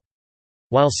Rico.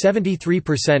 While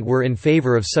 73% were in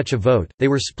favor of such a vote, they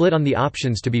were split on the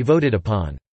options to be voted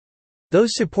upon.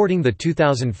 Those supporting the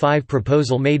 2005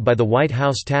 proposal made by the White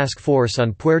House Task Force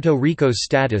on Puerto Rico's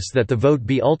status that the vote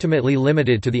be ultimately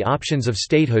limited to the options of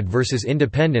statehood versus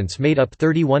independence made up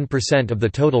 31% of the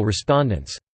total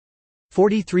respondents.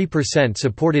 43%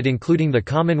 supported including the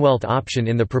Commonwealth option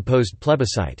in the proposed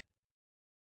plebiscite.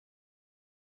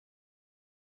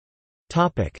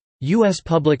 U.S.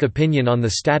 public opinion on the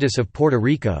status of Puerto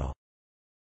Rico.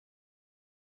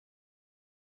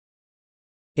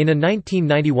 In a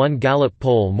 1991 Gallup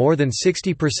poll, more than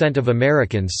 60% of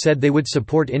Americans said they would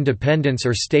support independence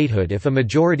or statehood if a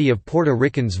majority of Puerto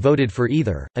Ricans voted for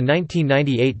either. A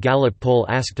 1998 Gallup poll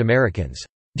asked Americans,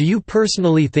 "Do you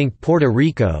personally think Puerto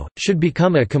Rico should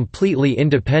become a completely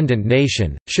independent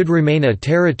nation, should remain a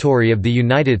territory of the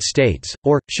United States,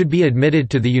 or should be admitted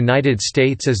to the United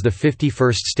States as the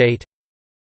 51st state?"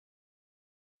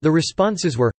 The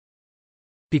responses were: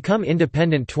 become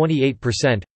independent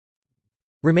 28%,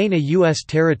 remain a U.S.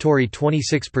 territory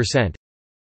 26%,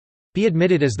 be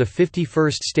admitted as the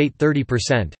 51st state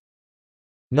 30%,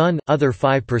 none, other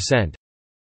 5%,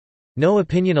 no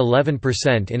opinion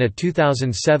 11%. In a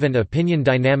 2007 Opinion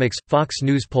Dynamics Fox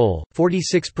News poll,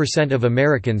 46% of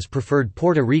Americans preferred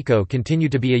Puerto Rico continue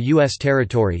to be a U.S.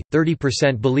 territory,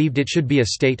 30% believed it should be a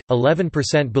state,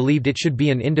 11% believed it should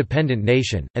be an independent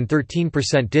nation, and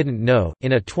 13% didn't know.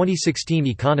 In a 2016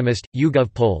 Economist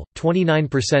YouGov poll,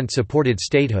 29% supported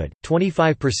statehood,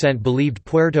 25% believed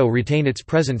Puerto retain its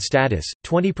present status,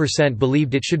 20%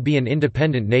 believed it should be an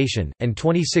independent nation, and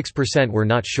 26% were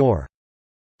not sure.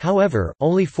 However,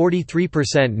 only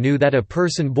 43% knew that a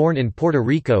person born in Puerto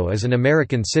Rico is an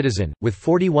American citizen, with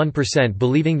 41%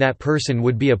 believing that person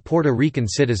would be a Puerto Rican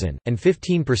citizen, and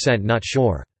 15% not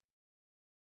sure.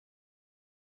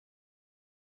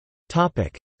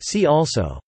 See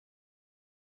also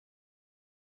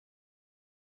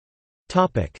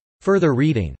Further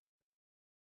reading.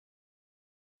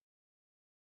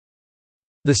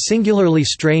 The Singularly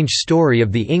Strange Story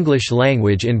of the English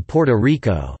Language in Puerto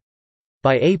Rico,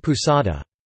 by A. Posada.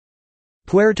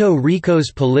 Puerto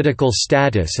Rico's Political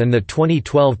Status and the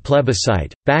 2012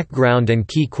 Plebiscite, Background and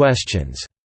Key Questions.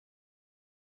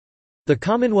 The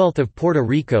Commonwealth of Puerto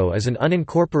Rico is an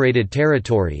unincorporated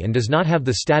territory and does not have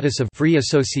the status of free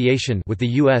association with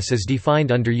the U.S. as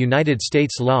defined under United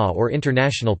States law or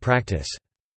international practice.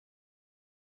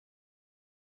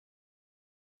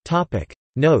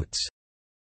 Notes.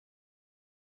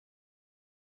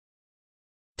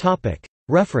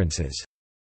 References.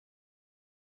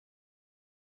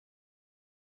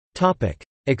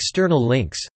 External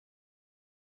links.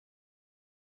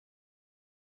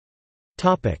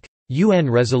 UN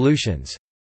resolutions.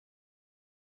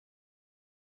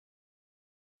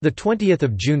 20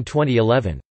 June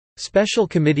 2011. Special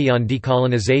Committee on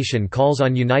Decolonization calls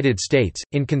on United States,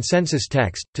 in consensus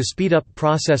text, to speed up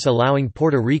process allowing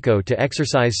Puerto Rico to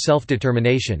exercise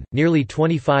self-determination. Nearly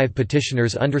 25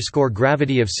 petitioners underscore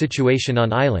gravity of situation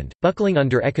on island, buckling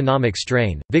under economic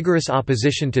strain. Vigorous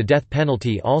opposition to death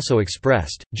penalty also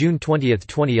expressed. June 20,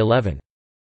 2011.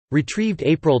 Retrieved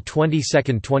April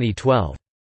 22, 2012.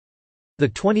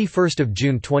 21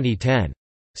 June 2010.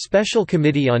 Special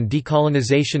Committee on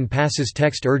Decolonization passes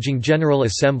text urging General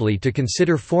Assembly to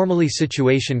consider formally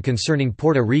situation concerning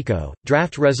Puerto Rico.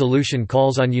 Draft resolution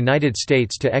calls on United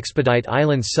States to expedite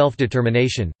island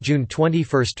self-determination. June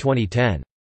 21, 2010.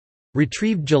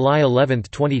 Retrieved July 11,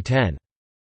 2010.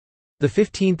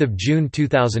 15 June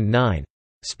 2009.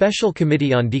 Special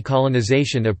Committee on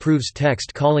Decolonization approves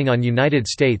text calling on United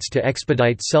States to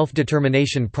expedite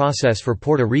self-determination process for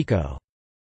Puerto Rico.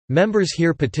 Members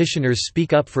hear petitioners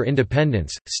speak up for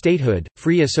independence, statehood,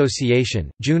 free association.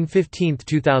 June 15,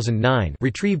 2009.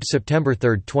 Retrieved September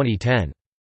 3, 2010.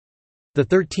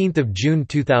 13 June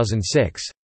 2006.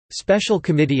 Special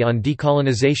Committee on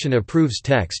Decolonization approves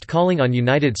text calling on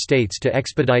United States to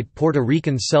expedite Puerto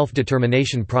Rican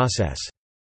self-determination process.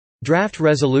 Draft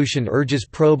resolution urges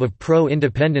probe of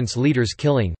pro-independence leaders'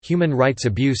 killing, human rights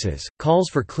abuses, calls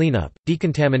for cleanup,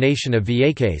 decontamination of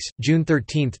Vieques. June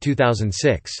 13,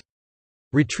 2006.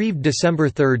 Retrieved December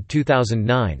 3,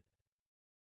 2009.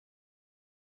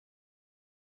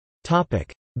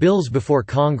 Bills before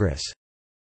Congress.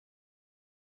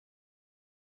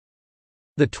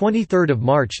 23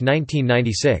 March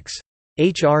 1996.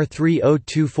 H.R.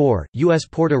 3024, U.S.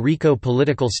 Puerto Rico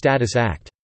Political Status Act.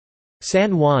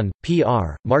 San Juan,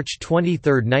 P.R., March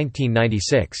 23,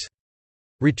 1996.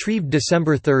 Retrieved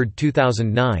December 3,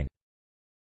 2009.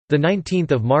 19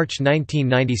 March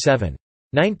 1997.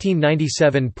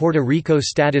 1997 Puerto Rico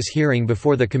Status Hearing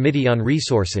before the Committee on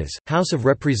Resources, House of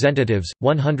Representatives,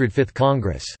 105th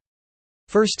Congress.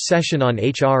 First session on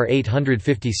H.R.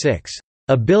 856.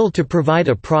 A bill to provide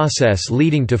a process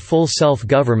leading to full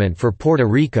self-government for Puerto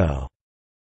Rico.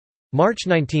 March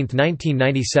 19,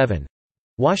 1997.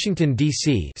 Washington,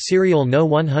 D.C. Serial No.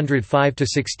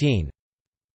 105-16.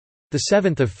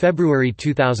 7 February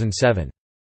 2007.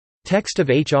 Text of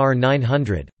H.R.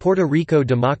 900, Puerto Rico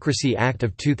Democracy Act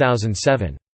of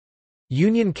 2007.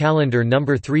 Union Calendar No.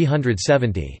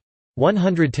 370.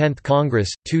 110th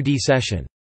Congress, 2D Session.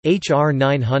 H.R.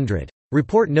 900.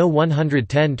 Report No.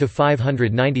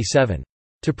 110-597.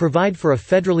 To provide for a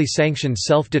federally sanctioned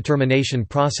self-determination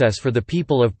process for the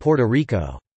people of Puerto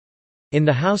Rico. In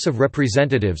the House of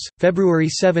Representatives, February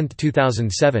 7,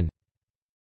 2007.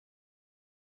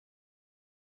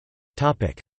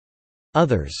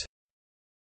 Others.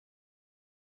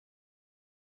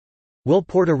 Will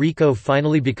Puerto Rico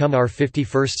finally become our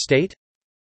 51st state?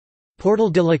 Portal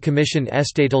de la Comisión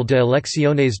Estatal de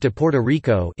Elecciones de Puerto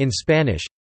Rico in Spanish.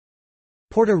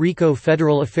 Puerto Rico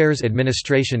Federal Affairs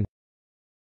Administration.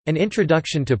 An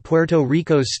Introduction to Puerto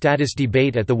Rico's Status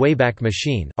Debate at the Wayback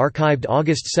Machine, archived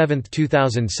August 7,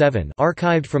 2007,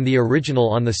 archived from the original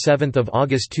on 7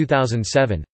 August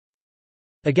 2007.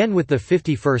 Again with the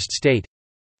 51st State.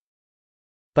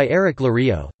 By Eric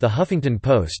Lario, The Huffington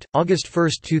Post, August 1,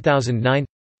 2009.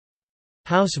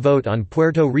 House vote on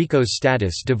Puerto Rico's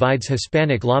status divides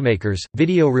Hispanic lawmakers,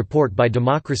 video report by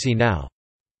Democracy Now!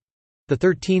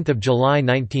 13 July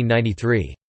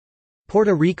 1993.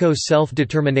 Puerto Rico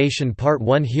Self-Determination Part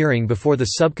 1 hearing before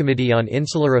the Subcommittee on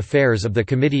Insular Affairs of the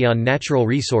Committee on Natural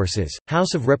Resources,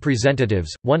 House of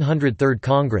Representatives, 103rd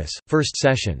Congress, First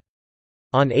Session.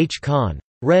 On H. Con.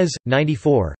 Res.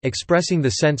 94, expressing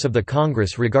the sense of the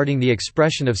Congress regarding the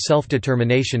expression of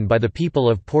self-determination by the people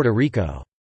of Puerto Rico.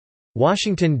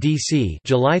 Washington, D.C.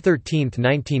 July 13,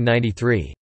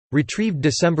 1993. Retrieved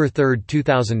December 3,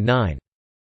 2009.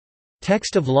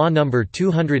 Text of Law No.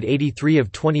 283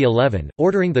 of 2011,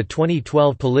 ordering the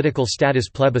 2012 political status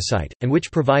plebiscite, and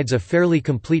which provides a fairly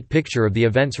complete picture of the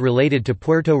events related to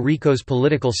Puerto Rico's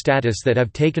political status that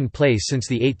have taken place since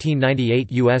the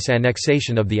 1898 U.S.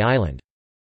 annexation of the island.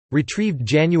 Retrieved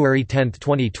January 10,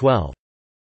 2012.